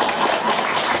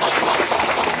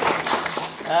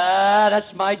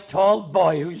 That's my tall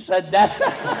boy who said that.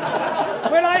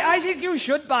 Well, I think you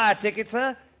should buy a ticket,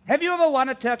 sir. Have you ever won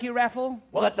a turkey raffle?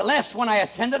 Well, at the last one I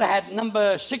attended, I had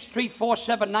number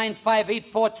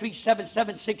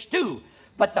 6347958437762.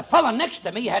 But the fellow next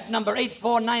to me had number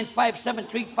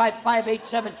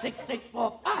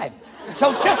 8495735587665.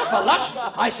 So just for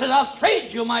luck, I said, I'll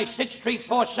trade you my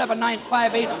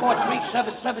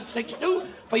 6347958437762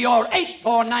 for your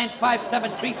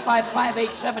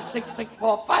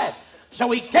 8495735587665. So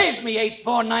he gave me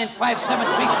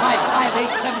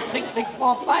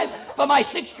 8495735587665 for my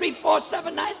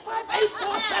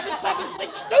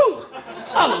 6347958477762.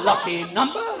 A lucky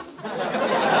number.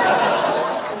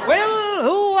 Well,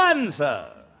 who won, sir?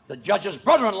 The judge's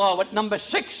brother-in-law with number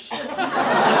 6.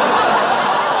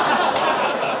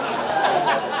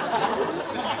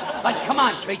 But come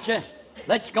on, Treacher.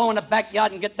 Let's go in the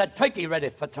backyard and get that turkey ready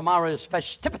for tomorrow's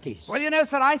festivities. Well, you know,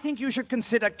 sir, I think you should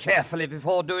consider carefully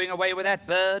before doing away with that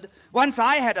bird. Once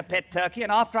I had a pet turkey,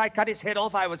 and after I cut his head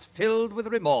off, I was filled with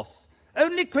remorse.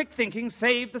 Only quick thinking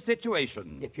saved the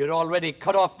situation. If you'd already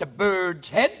cut off the bird's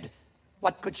head,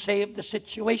 what could save the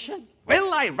situation?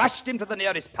 Well, I rushed him to the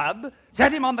nearest pub,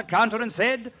 sat him on the counter, and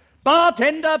said,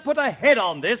 "Bartender, put a head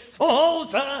on this." Oh,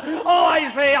 sir. Oh,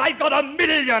 I say, I got 1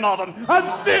 million of them.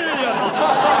 1 million of them.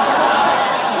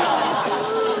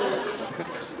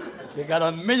 You got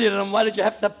 1 million of them. Why did you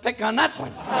have to pick on that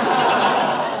one?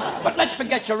 But let's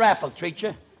forget your raffle,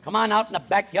 Treacher. Come on out in the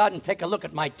backyard and take a look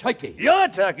at my turkey. Your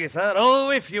turkey, sir? Oh,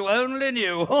 if you only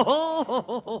knew.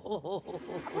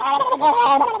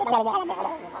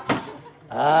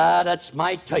 Ah, that's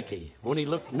my turkey. Won't he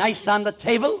look nice on the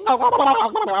table?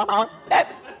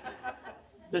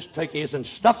 This turkey isn't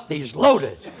stuffed, he's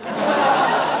loaded.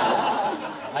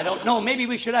 I don't know. Maybe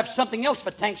we should have something else for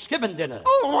Thanksgiving dinner.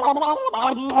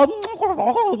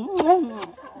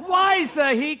 Why,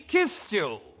 sir, he kissed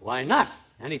you. Why not?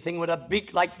 Anything with a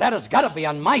beak like that has got to be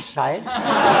on my side.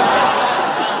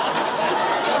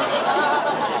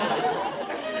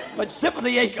 But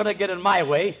sympathy ain't going to get in my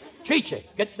way. Treacher,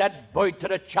 get that bird to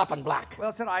the chopping block.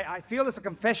 Well, sir, I feel it's a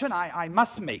confession I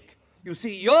must make. You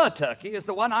see, your turkey is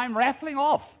the one I'm raffling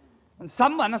off. And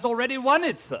someone has already won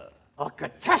it, sir. A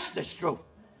catastrophe.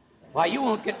 Why, you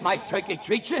won't get my turkey,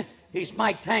 Treacher. He's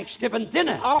my Thanksgiving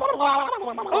dinner. Oh,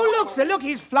 look, sir, look,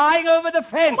 he's flying over the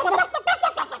fence.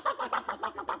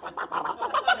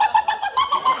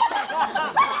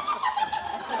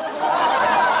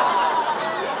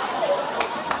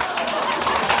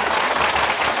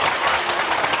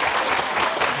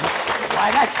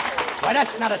 Why,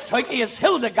 that's not a turkey, it's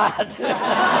Hildegard.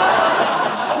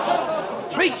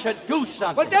 Treacher, do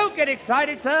something. Well, don't get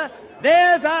excited, sir.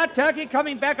 There's our turkey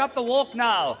coming back up the walk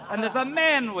now, and there's a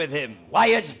man with him. Why,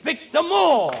 it's Victor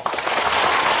Moore.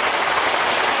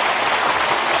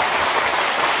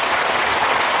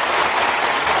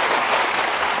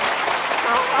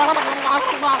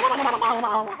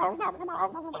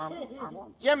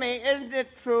 Jimmy, isn't it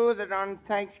true that on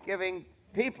Thanksgiving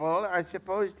people are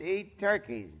supposed to eat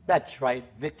turkeys? That's right,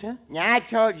 Victor. Yeah, I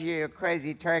told you, you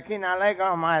crazy turkey. Now let go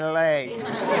of my leg.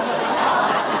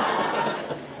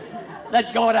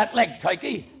 Let go of that leg,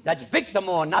 turkey. That's Victor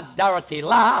Moore, not Dorothy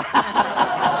La.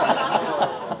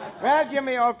 Well,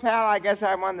 Jimmy, old pal, I guess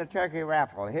I won the turkey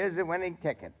raffle. Here's the winning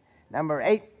ticket. Number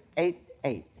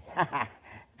 888.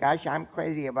 Gosh, I'm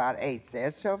crazy about eights.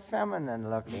 They're so feminine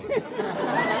looking.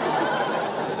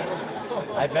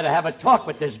 I better have a talk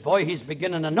with this boy. He's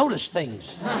beginning to notice things.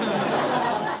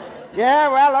 Yeah,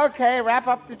 well, okay. Wrap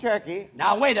up the turkey.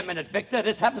 Now, wait a minute, Victor.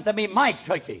 This happens to be my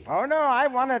turkey. Oh, no, I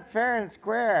won it fair and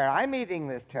square. I'm eating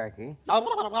this turkey.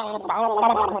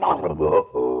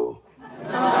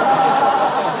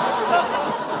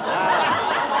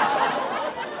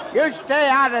 You stay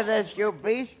out of this, you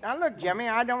beast. Now, look, Jimmy,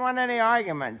 I don't want any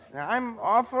arguments. Now, I'm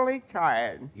awfully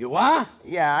tired. You are?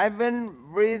 Yeah, I've been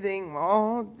breathing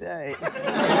all day.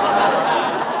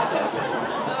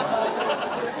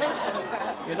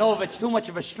 You know, if it's too much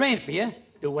of a strain for you,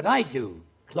 do what I do.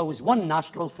 Close one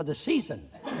nostril for the season.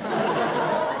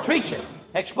 Treacher,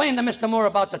 explain to Mr. Moore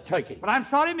about the turkey. But I'm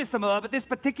sorry, Mr. Moore, but this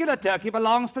particular turkey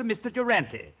belongs to Mr.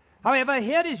 Durante. However,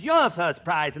 here is your first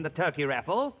prize in the turkey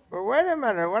raffle. Well, wait a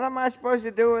minute. What am I supposed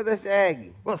to do with this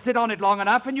egg? Well, sit on it long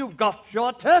enough and you've got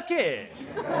your turkey.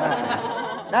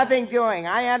 Nothing doing.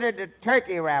 I entered a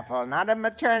turkey raffle, not a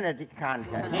maternity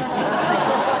contest.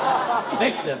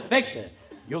 Victor,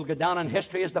 you'll go down in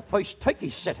history as the first turkey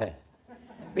sitter.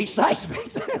 Besides,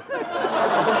 Victor,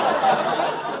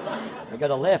 I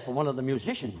got a laugh from one of the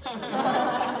musicians.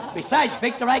 Besides,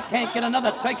 Victor, I can't get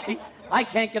another turkey. I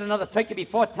can't get another turkey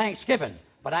before Thanksgiving,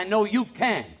 but I know you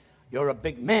can. You're a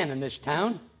big man in this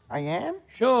town. I am?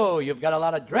 Sure, you've got a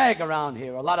lot of drag around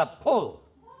here, a lot of pull.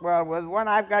 Well, with what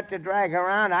I've got to drag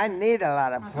around, I need a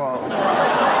lot of pull.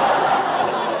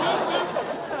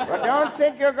 But don't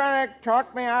think you're going to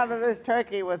talk me out of this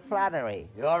turkey with flattery.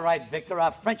 You're right, Victor.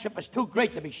 Our friendship is too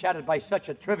great to be shattered by such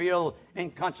a trivial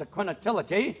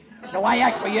inconsequentiality, so I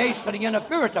acquiesce to the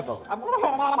inevitable.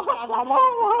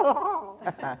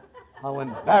 How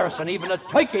embarrassing. Even a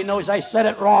turkey knows I said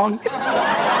it wrong.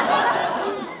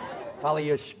 Follow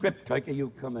your script, turkey.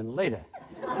 You come in later.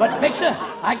 But, Victor,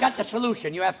 I got the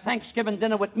solution. You have Thanksgiving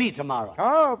dinner with me tomorrow.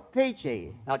 Oh,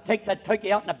 peachy. Now take that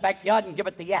turkey out in the backyard and give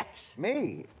it the axe.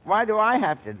 Me? Why do I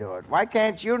have to do it? Why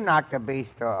can't you knock the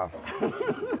beast off?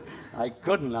 I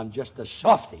couldn't. I'm just a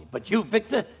softy. But you,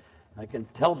 Victor, I can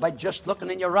tell by just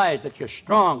looking in your eyes that you're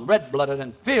strong, red-blooded,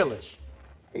 and fearless.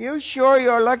 Are you sure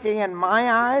you're looking in my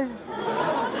eyes?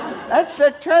 That's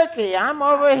the turkey. I'm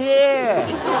over here.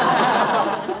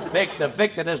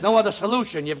 Victor, there's no other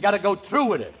solution. You've got to go through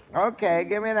with it. Okay,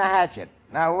 give me the hatchet.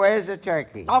 Now, where's the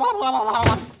turkey?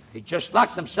 He just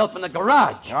locked himself in the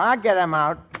garage. Oh, I'll get him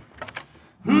out.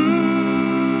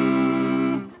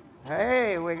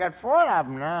 Hey, we got 4 of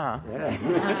them now.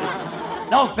 Yeah.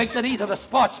 No, Victor, these are the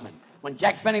sportsmen. When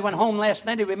Jack Benny went home last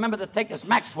night, he remembered to take his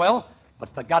Maxwell, but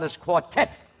forgot his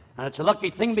quartet. And it's a lucky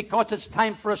thing because it's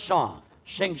time for a song.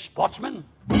 Sing, sportsman.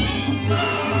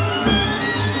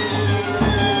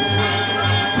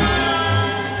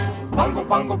 Bongo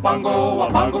bongo, bongo, a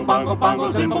bongo, bongo,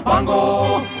 bongo, zimbo,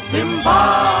 bongo,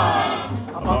 zimba.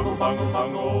 A bongo, bongo,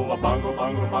 bongo, a bongo,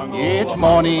 bongo, bongo. Each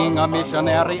morning a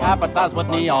missionary advertised with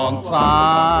neon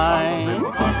sign.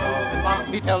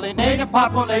 He tell the native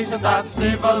population that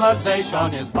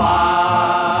civilization is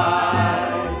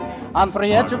fine. And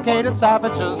three educated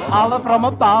savages holler from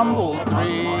a bamboo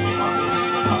tree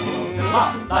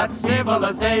that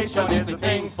civilization is a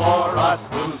thing for us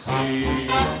to see.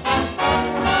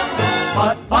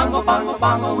 But bongo, bongo,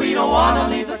 bongo, we don't wanna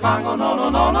leave the Congo, no, no,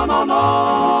 no, no, no,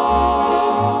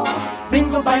 no.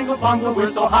 Bingo, bango, bongo,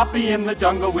 we're so happy in the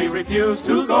jungle we refuse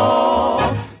to go.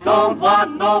 Don't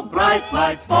want no bright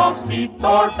lights, false teeth,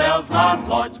 doorbells,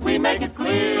 landlords, we make it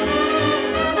clear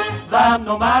that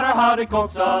no matter how they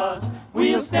coax us,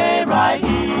 we'll stay right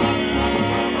here.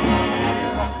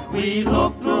 We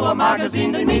look through a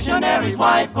magazine the missionary's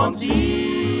wife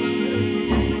concealed.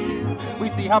 We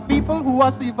see how people who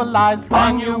are civilized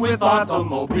bang you with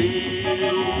automobiles.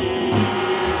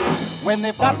 When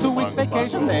they've got 2 weeks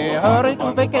vacation, they hurry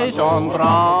to vacation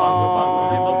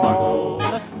ground.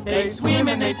 They swim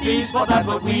and they fish, but that's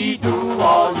what we do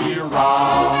all year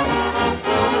round.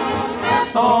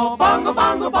 So bongo,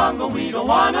 bongo, bongo, we don't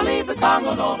wanna leave the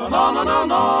Congo, no, no, no, no, no,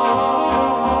 no.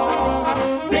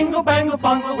 Bingo, bango,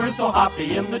 bongo, we're so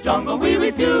happy in the jungle we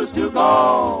refuse to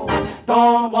go.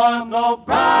 Don't want no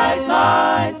bright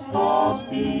lights, false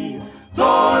teeth,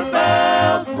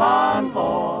 doorbells,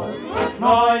 landlords,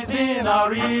 noise in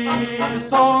our ears.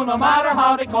 So no matter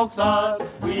how they coax us,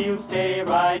 we'll stay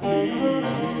right here.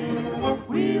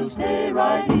 We'll stay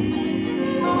right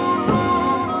here.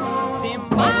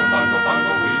 Bongo, bongo,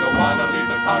 bongo, we don't wanna leave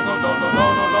the Congo, no, no, no,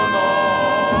 no, no, no.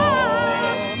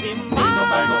 Bingo,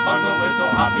 bango, bongo, we're so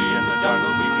happy in the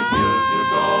jungle we refuse to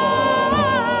go.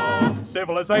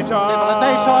 Civilization!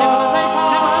 Civilization!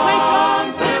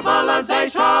 Civilization!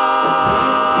 Civilization!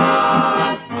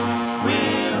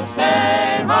 We'll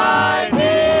stay right here.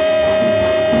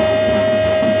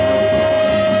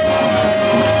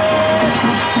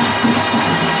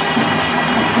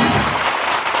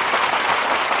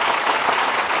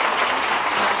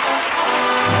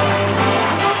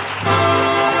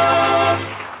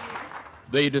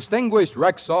 The distinguished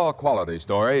Rexall quality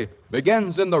story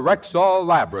begins in the Rexall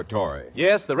Laboratory.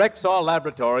 Yes, the Rexall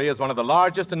Laboratory is one of the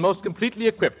largest and most completely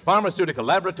equipped pharmaceutical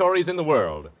laboratories in the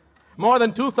world. More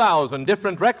than 2,000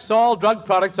 different Rexall drug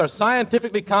products are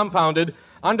scientifically compounded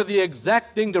under the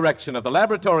exacting direction of the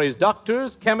laboratory's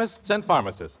doctors, chemists, and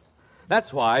pharmacists.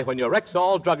 That's why when your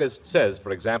Rexall druggist says,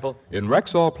 for example, In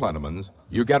Rexall Plenamins,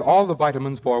 you get all the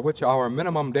vitamins for which our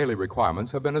minimum daily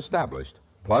requirements have been established,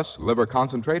 plus liver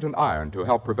concentrate and iron to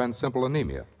help prevent simple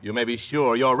anemia. you may be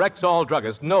sure your Rexall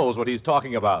druggist knows what he's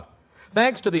talking about.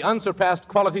 Thanks to the unsurpassed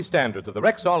quality standards of the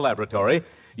Rexall Laboratory,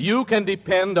 you can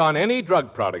depend on any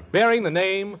drug product bearing the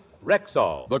name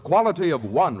Rexall. The quality of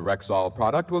one Rexall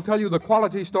product will tell you the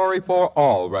quality story for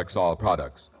all Rexall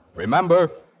products.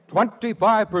 Remember,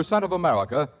 25% of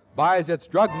America buys its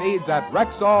drug needs at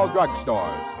Rexall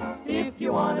drugstores. If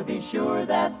you want to be sure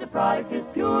that the product is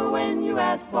pure when you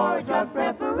ask for a drug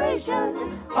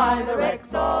preparation, buy the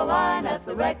Rexall line at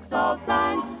the Rexall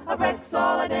sign of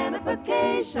Rexall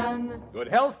identification. Good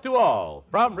health to all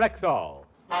from Rexall.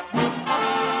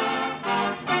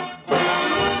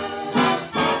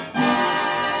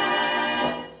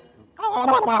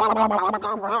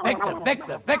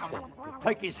 Victor. The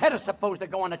turkey's head is supposed to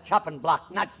go on a chopping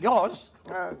block, not yours.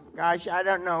 Oh, gosh, I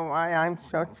don't know why I'm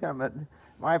so timid.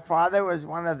 My father was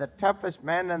one of the toughest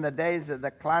men in the days of the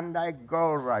Klondike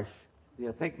Gold Rush. Do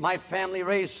you think my family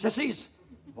raised sissies?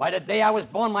 Why, the day I was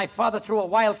born, my father threw a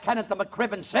wildcat into my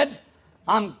crib and said,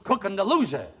 I'm cooking the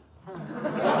loser.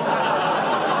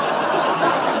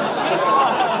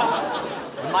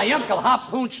 My uncle,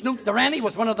 Harpoon Snoop Durante,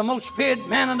 was one of the most feared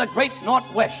men in the great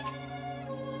Northwest.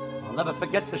 I'll never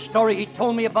forget the story he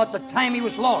told me about the time he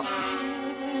was lost.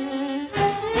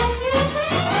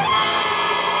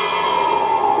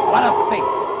 What a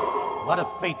fate. What a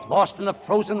fate. Lost in the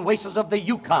frozen wastes of the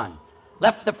Yukon.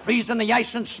 Left to freeze in the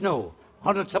ice and snow.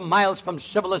 Hundreds of miles from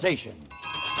civilization.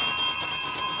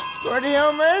 Good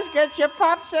humors, get your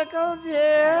popsicles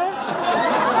here.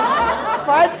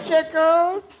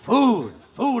 Fudgesicles.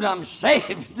 Food, I'm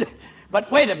saved. But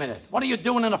wait a minute. What are you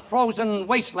doing in a frozen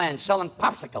wasteland selling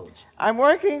popsicles? I'm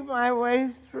working my way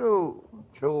through.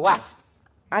 Through what?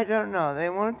 I don't know. They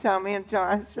won't tell me until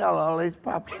I sell all these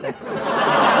popsicles.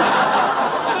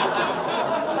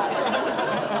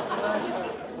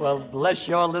 Well, bless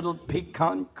your little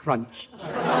pecan crunch.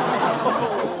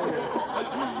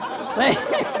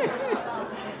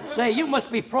 Say, you must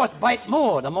be Frostbite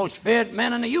Moore, the most feared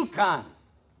man in the Yukon.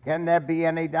 Can there be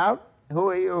any doubt? Who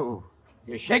are you?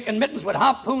 You're shaking mittens with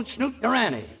Harpoon Snoot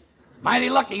Durante. Mighty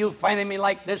lucky you finding me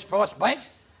like this, Frostbite.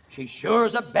 She sure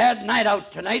is a bad night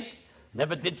out tonight.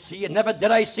 Never did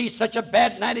I see such a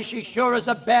bad night as she sure is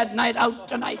a bad night out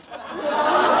tonight.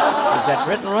 Is that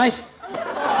written right?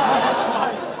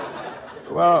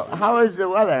 Well, how is the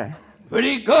weather?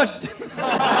 Pretty good.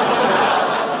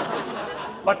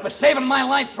 But for saving my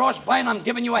life, Frostbite, I'm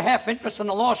giving you a half interest in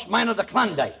the lost mine of the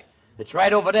Klondike. It's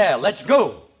right over there. Let's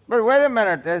go. But wait a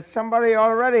minute. There's somebody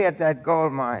already at that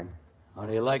gold mine. How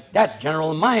do you like that?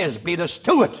 General Myers beat us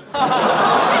to it. Now,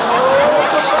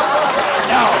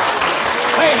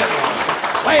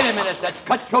 wait a minute. That's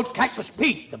Cutthroat Cactus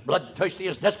Pete, the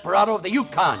bloodthirstiest desperado of the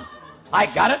Yukon. I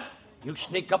got it. You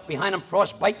sneak up behind him,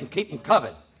 Frostbite, and keep him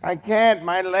covered. I can't.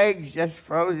 My legs just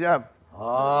froze up.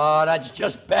 Oh, that's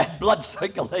just bad blood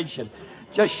circulation.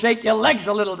 Just shake your legs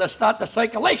a little to start the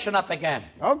circulation up again.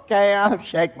 Okay, I'll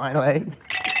shake my leg.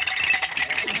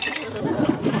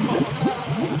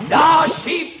 Now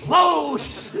she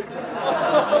flows.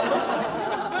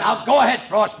 Now go ahead,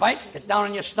 Frostbite. Get down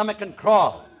on your stomach and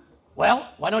crawl. Well,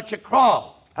 why don't you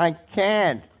crawl? I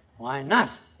can't. Why not?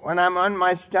 When I'm on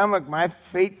my stomach, my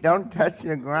feet don't touch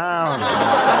the ground.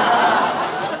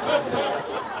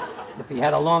 If he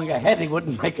had a longer head, he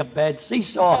wouldn't make a bad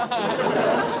seesaw.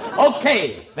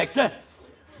 Okay, Victor.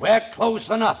 We're close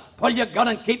enough. Pull your gun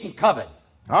and keep him covered.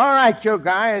 All right, you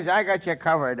guys, I got you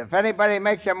covered. If anybody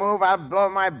makes a move, I'll blow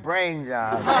my brains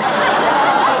out.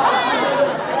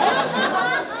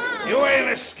 You ain't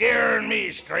a scaring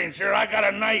me, stranger. I got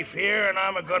a knife here, and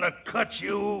I'm gonna cut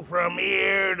you from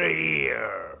ear to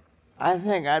ear. I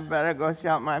think I'd better go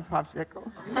sell my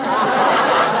popsicles.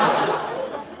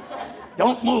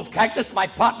 Don't move, Cactus. My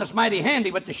partner's mighty handy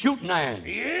with the shooting iron.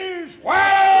 He is? Well,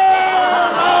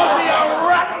 I'll be a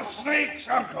rattlesnake's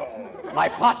uncle. My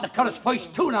partner cut his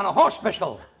first tooth on a horse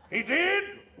pistol. He did?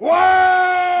 Well,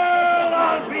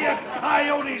 I'll be a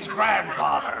coyote's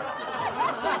grandfather.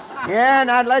 Yeah,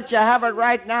 and I'd let you have it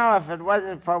right now if it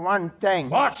wasn't for one thing.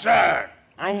 What's that?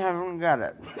 I haven't got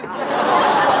it.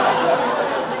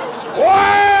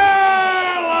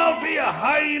 Well, I'll be a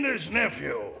hyena's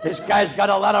nephew. This guy's got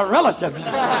a lot of relatives.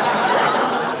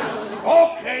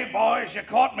 Okay, boys, you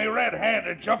caught me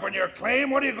red-handed jumping your claim.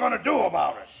 What are you going to do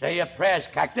about it? Say your prayers,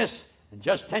 Cactus. In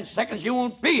just 10 seconds, you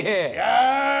won't be here.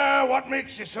 Yeah, what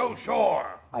makes you so sure?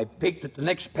 I peeked at the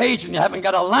next page, and you haven't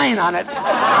got a line on it.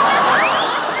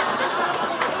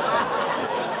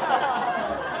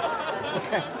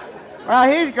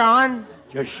 Well, he's gone.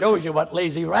 Just shows you what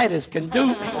lazy writers can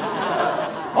do.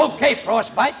 Okay,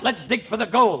 Frostbite, let's dig for the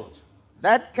gold.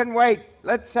 That can wait.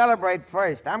 Let's celebrate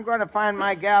first. I'm going to find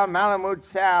my gal Malamute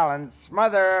Sal and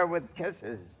smother her with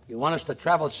kisses. You want us to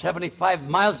travel 75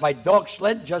 miles by dog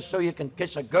sled just so you can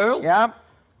kiss a girl? Yep.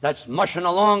 That's mushing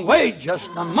a long way, just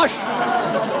a mush.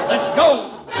 Let's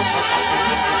go.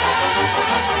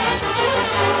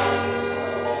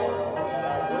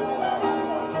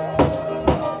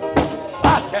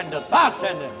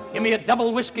 Bartender, give me a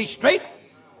double whiskey straight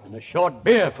and a short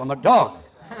beer from a dog.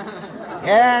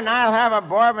 Yeah, and I'll have a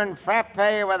bourbon frappe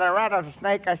with a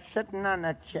rattlesnake a-sitting on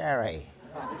a cherry.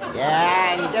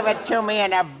 Yeah, and give it to me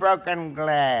in a broken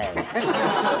glass.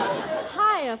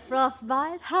 Hiya,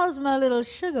 Frostbite. How's my little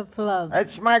sugar plum?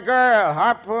 It's my girl,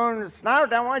 Harpoon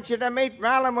Snout. I want you to meet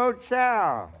Malamute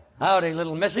Sal. Howdy,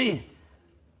 little missy.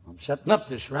 I'm setting up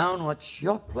this round. What's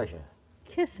your pleasure?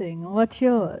 Kissing. What's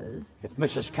yours? If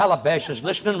Mrs. Calabash is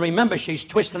listening, remember she's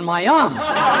twisting my arm.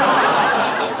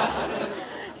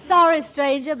 Sorry,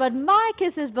 stranger, but my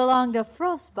kisses belong to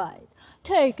Frostbite.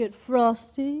 Take it,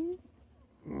 Frosty.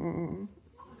 No.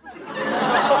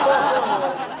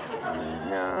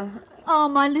 Oh,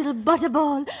 my little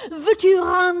butterball. Veux-tu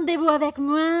rendez-vous avec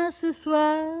moi ce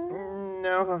soir?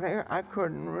 No, I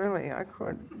couldn't, really. I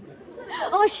couldn't.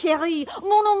 Oh, chérie,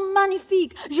 mon nom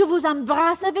magnifique. Je vous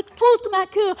embrasse avec toute ma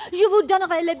cœur. Je vous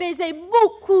donnerai les baisers,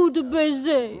 beaucoup de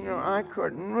baisers. No, I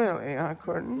couldn't, really. I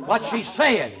couldn't. What's she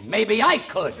saying? Maybe I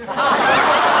could.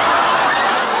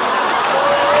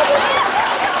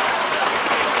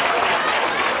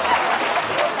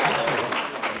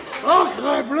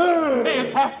 Sacre bleu! Hey,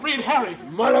 it's half-breed Harry.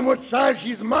 Malamute Sal,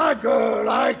 she's my girl.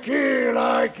 I kill,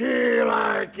 I kill,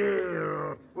 I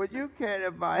kill. Would you care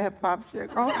to buy a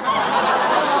popsicle?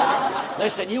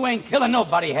 Listen, you ain't killing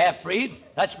nobody, half-breed.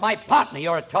 That's my partner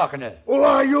you're talking to. Who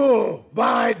are you?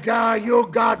 By God, you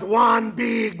got one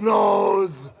big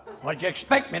nose. What'd you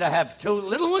expect me to have, two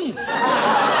little ones?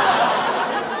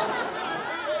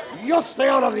 You stay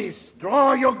out of this.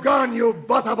 Draw your gun, you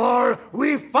butterball.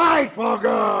 We fight for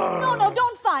girl. No,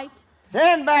 don't fight.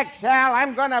 Stand back, Sal.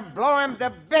 I'm going to blow him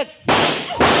to bits.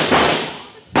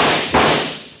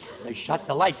 They shot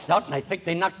the lights out, and I think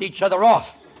they knocked each other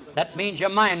off. That means you're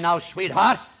mine now,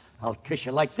 sweetheart. I'll kiss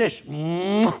you like this.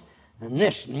 And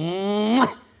this.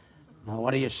 Now,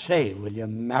 what do you say? Will you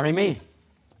marry me?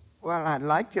 Well, I'd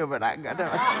like to, but I gotta...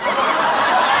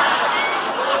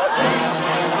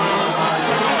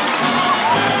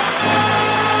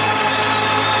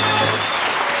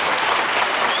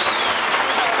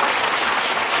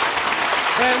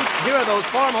 Friends, here are those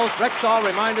foremost Rexall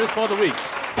reminders for the week.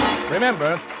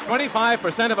 Remember,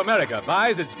 25% of America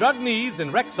buys its drug needs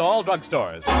in Rexall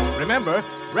drugstores. Remember,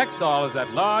 Rexall is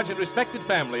that large and respected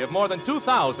family of more than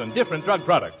 2,000 different drug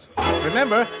products.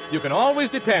 Remember, you can always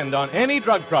depend on any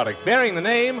drug product bearing the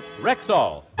name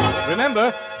Rexall.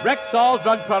 Remember, Rexall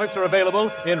drug products are available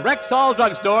in Rexall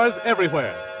drugstores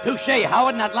everywhere. Touche,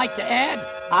 Howard, and I'd like to add,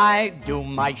 I do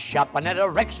my shopping at a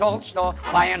Rexall store,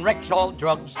 buying Rexall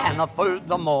drugs, and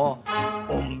furthermore,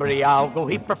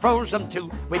 Umbriago, he prefers them too.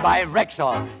 We buy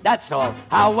Rexall, that's all.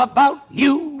 How about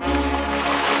you?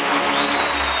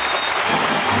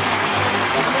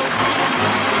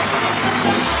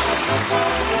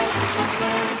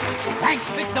 Thanks,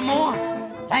 Victor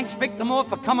Moore. Thanks, Victor Moore,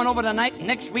 for coming over tonight.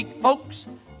 Next week, folks,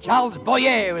 Charles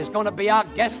Boyer is going to be our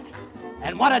guest.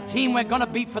 And what a team we're going to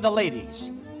be for the ladies.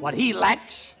 What he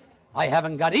lacks, I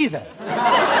haven't got either.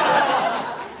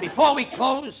 Before we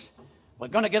close, we're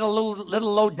going to get a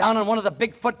little low down on one of the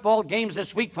big football games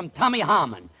this week from Tommy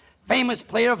Harmon, famous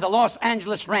player of the Los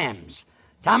Angeles Rams.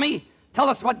 Tommy, tell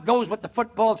us what goes with the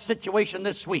football situation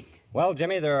this week. Well,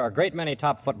 Jimmy, there are a great many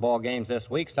top football games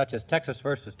this week, such as Texas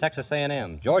versus Texas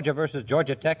A&M, Georgia versus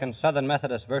Georgia Tech, and Southern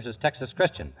Methodist versus Texas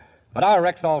Christian. But our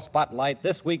Rexall spotlight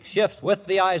this week shifts with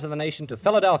the eyes of the nation to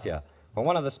Philadelphia, where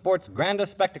one of the sport's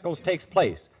grandest spectacles takes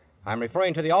place. I'm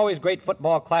referring to the always great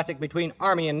football classic between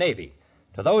Army and Navy.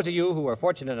 To those of you who were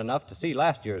fortunate enough to see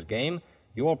last year's game,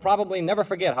 you will probably never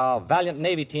forget how a valiant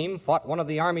Navy team fought one of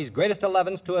the Army's greatest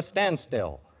 11s to a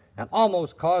standstill and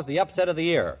almost caused the upset of the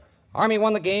year. Army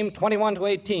won the game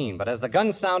 21-18, but as the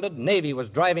gun sounded, Navy was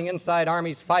driving inside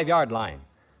Army's 5-yard line.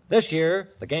 This year,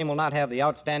 the game will not have the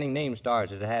outstanding name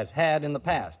stars as it has had in the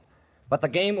past, but the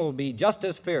game will be just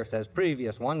as fierce as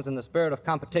previous ones in the spirit of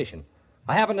competition.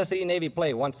 I happened to see Navy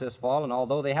play once this fall, and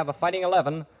although they have a fighting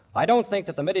 11, I don't think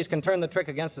that the Middies can turn the trick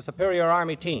against the superior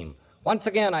Army team. Once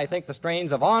again, I think the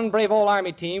strains of On Brave Old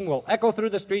Army Team will echo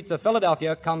through the streets of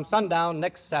Philadelphia come sundown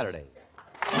next Saturday.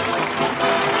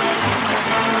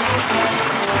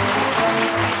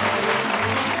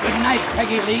 Good night,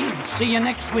 Peggy Lee. See you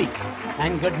next week.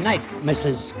 And good night,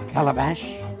 Mrs. Calabash.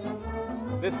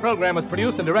 This program was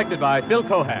produced and directed by Phil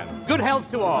Cohan. Good health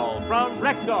to all from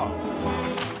Rexall.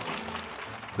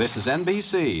 This is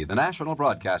NBC, the National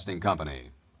Broadcasting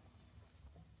Company.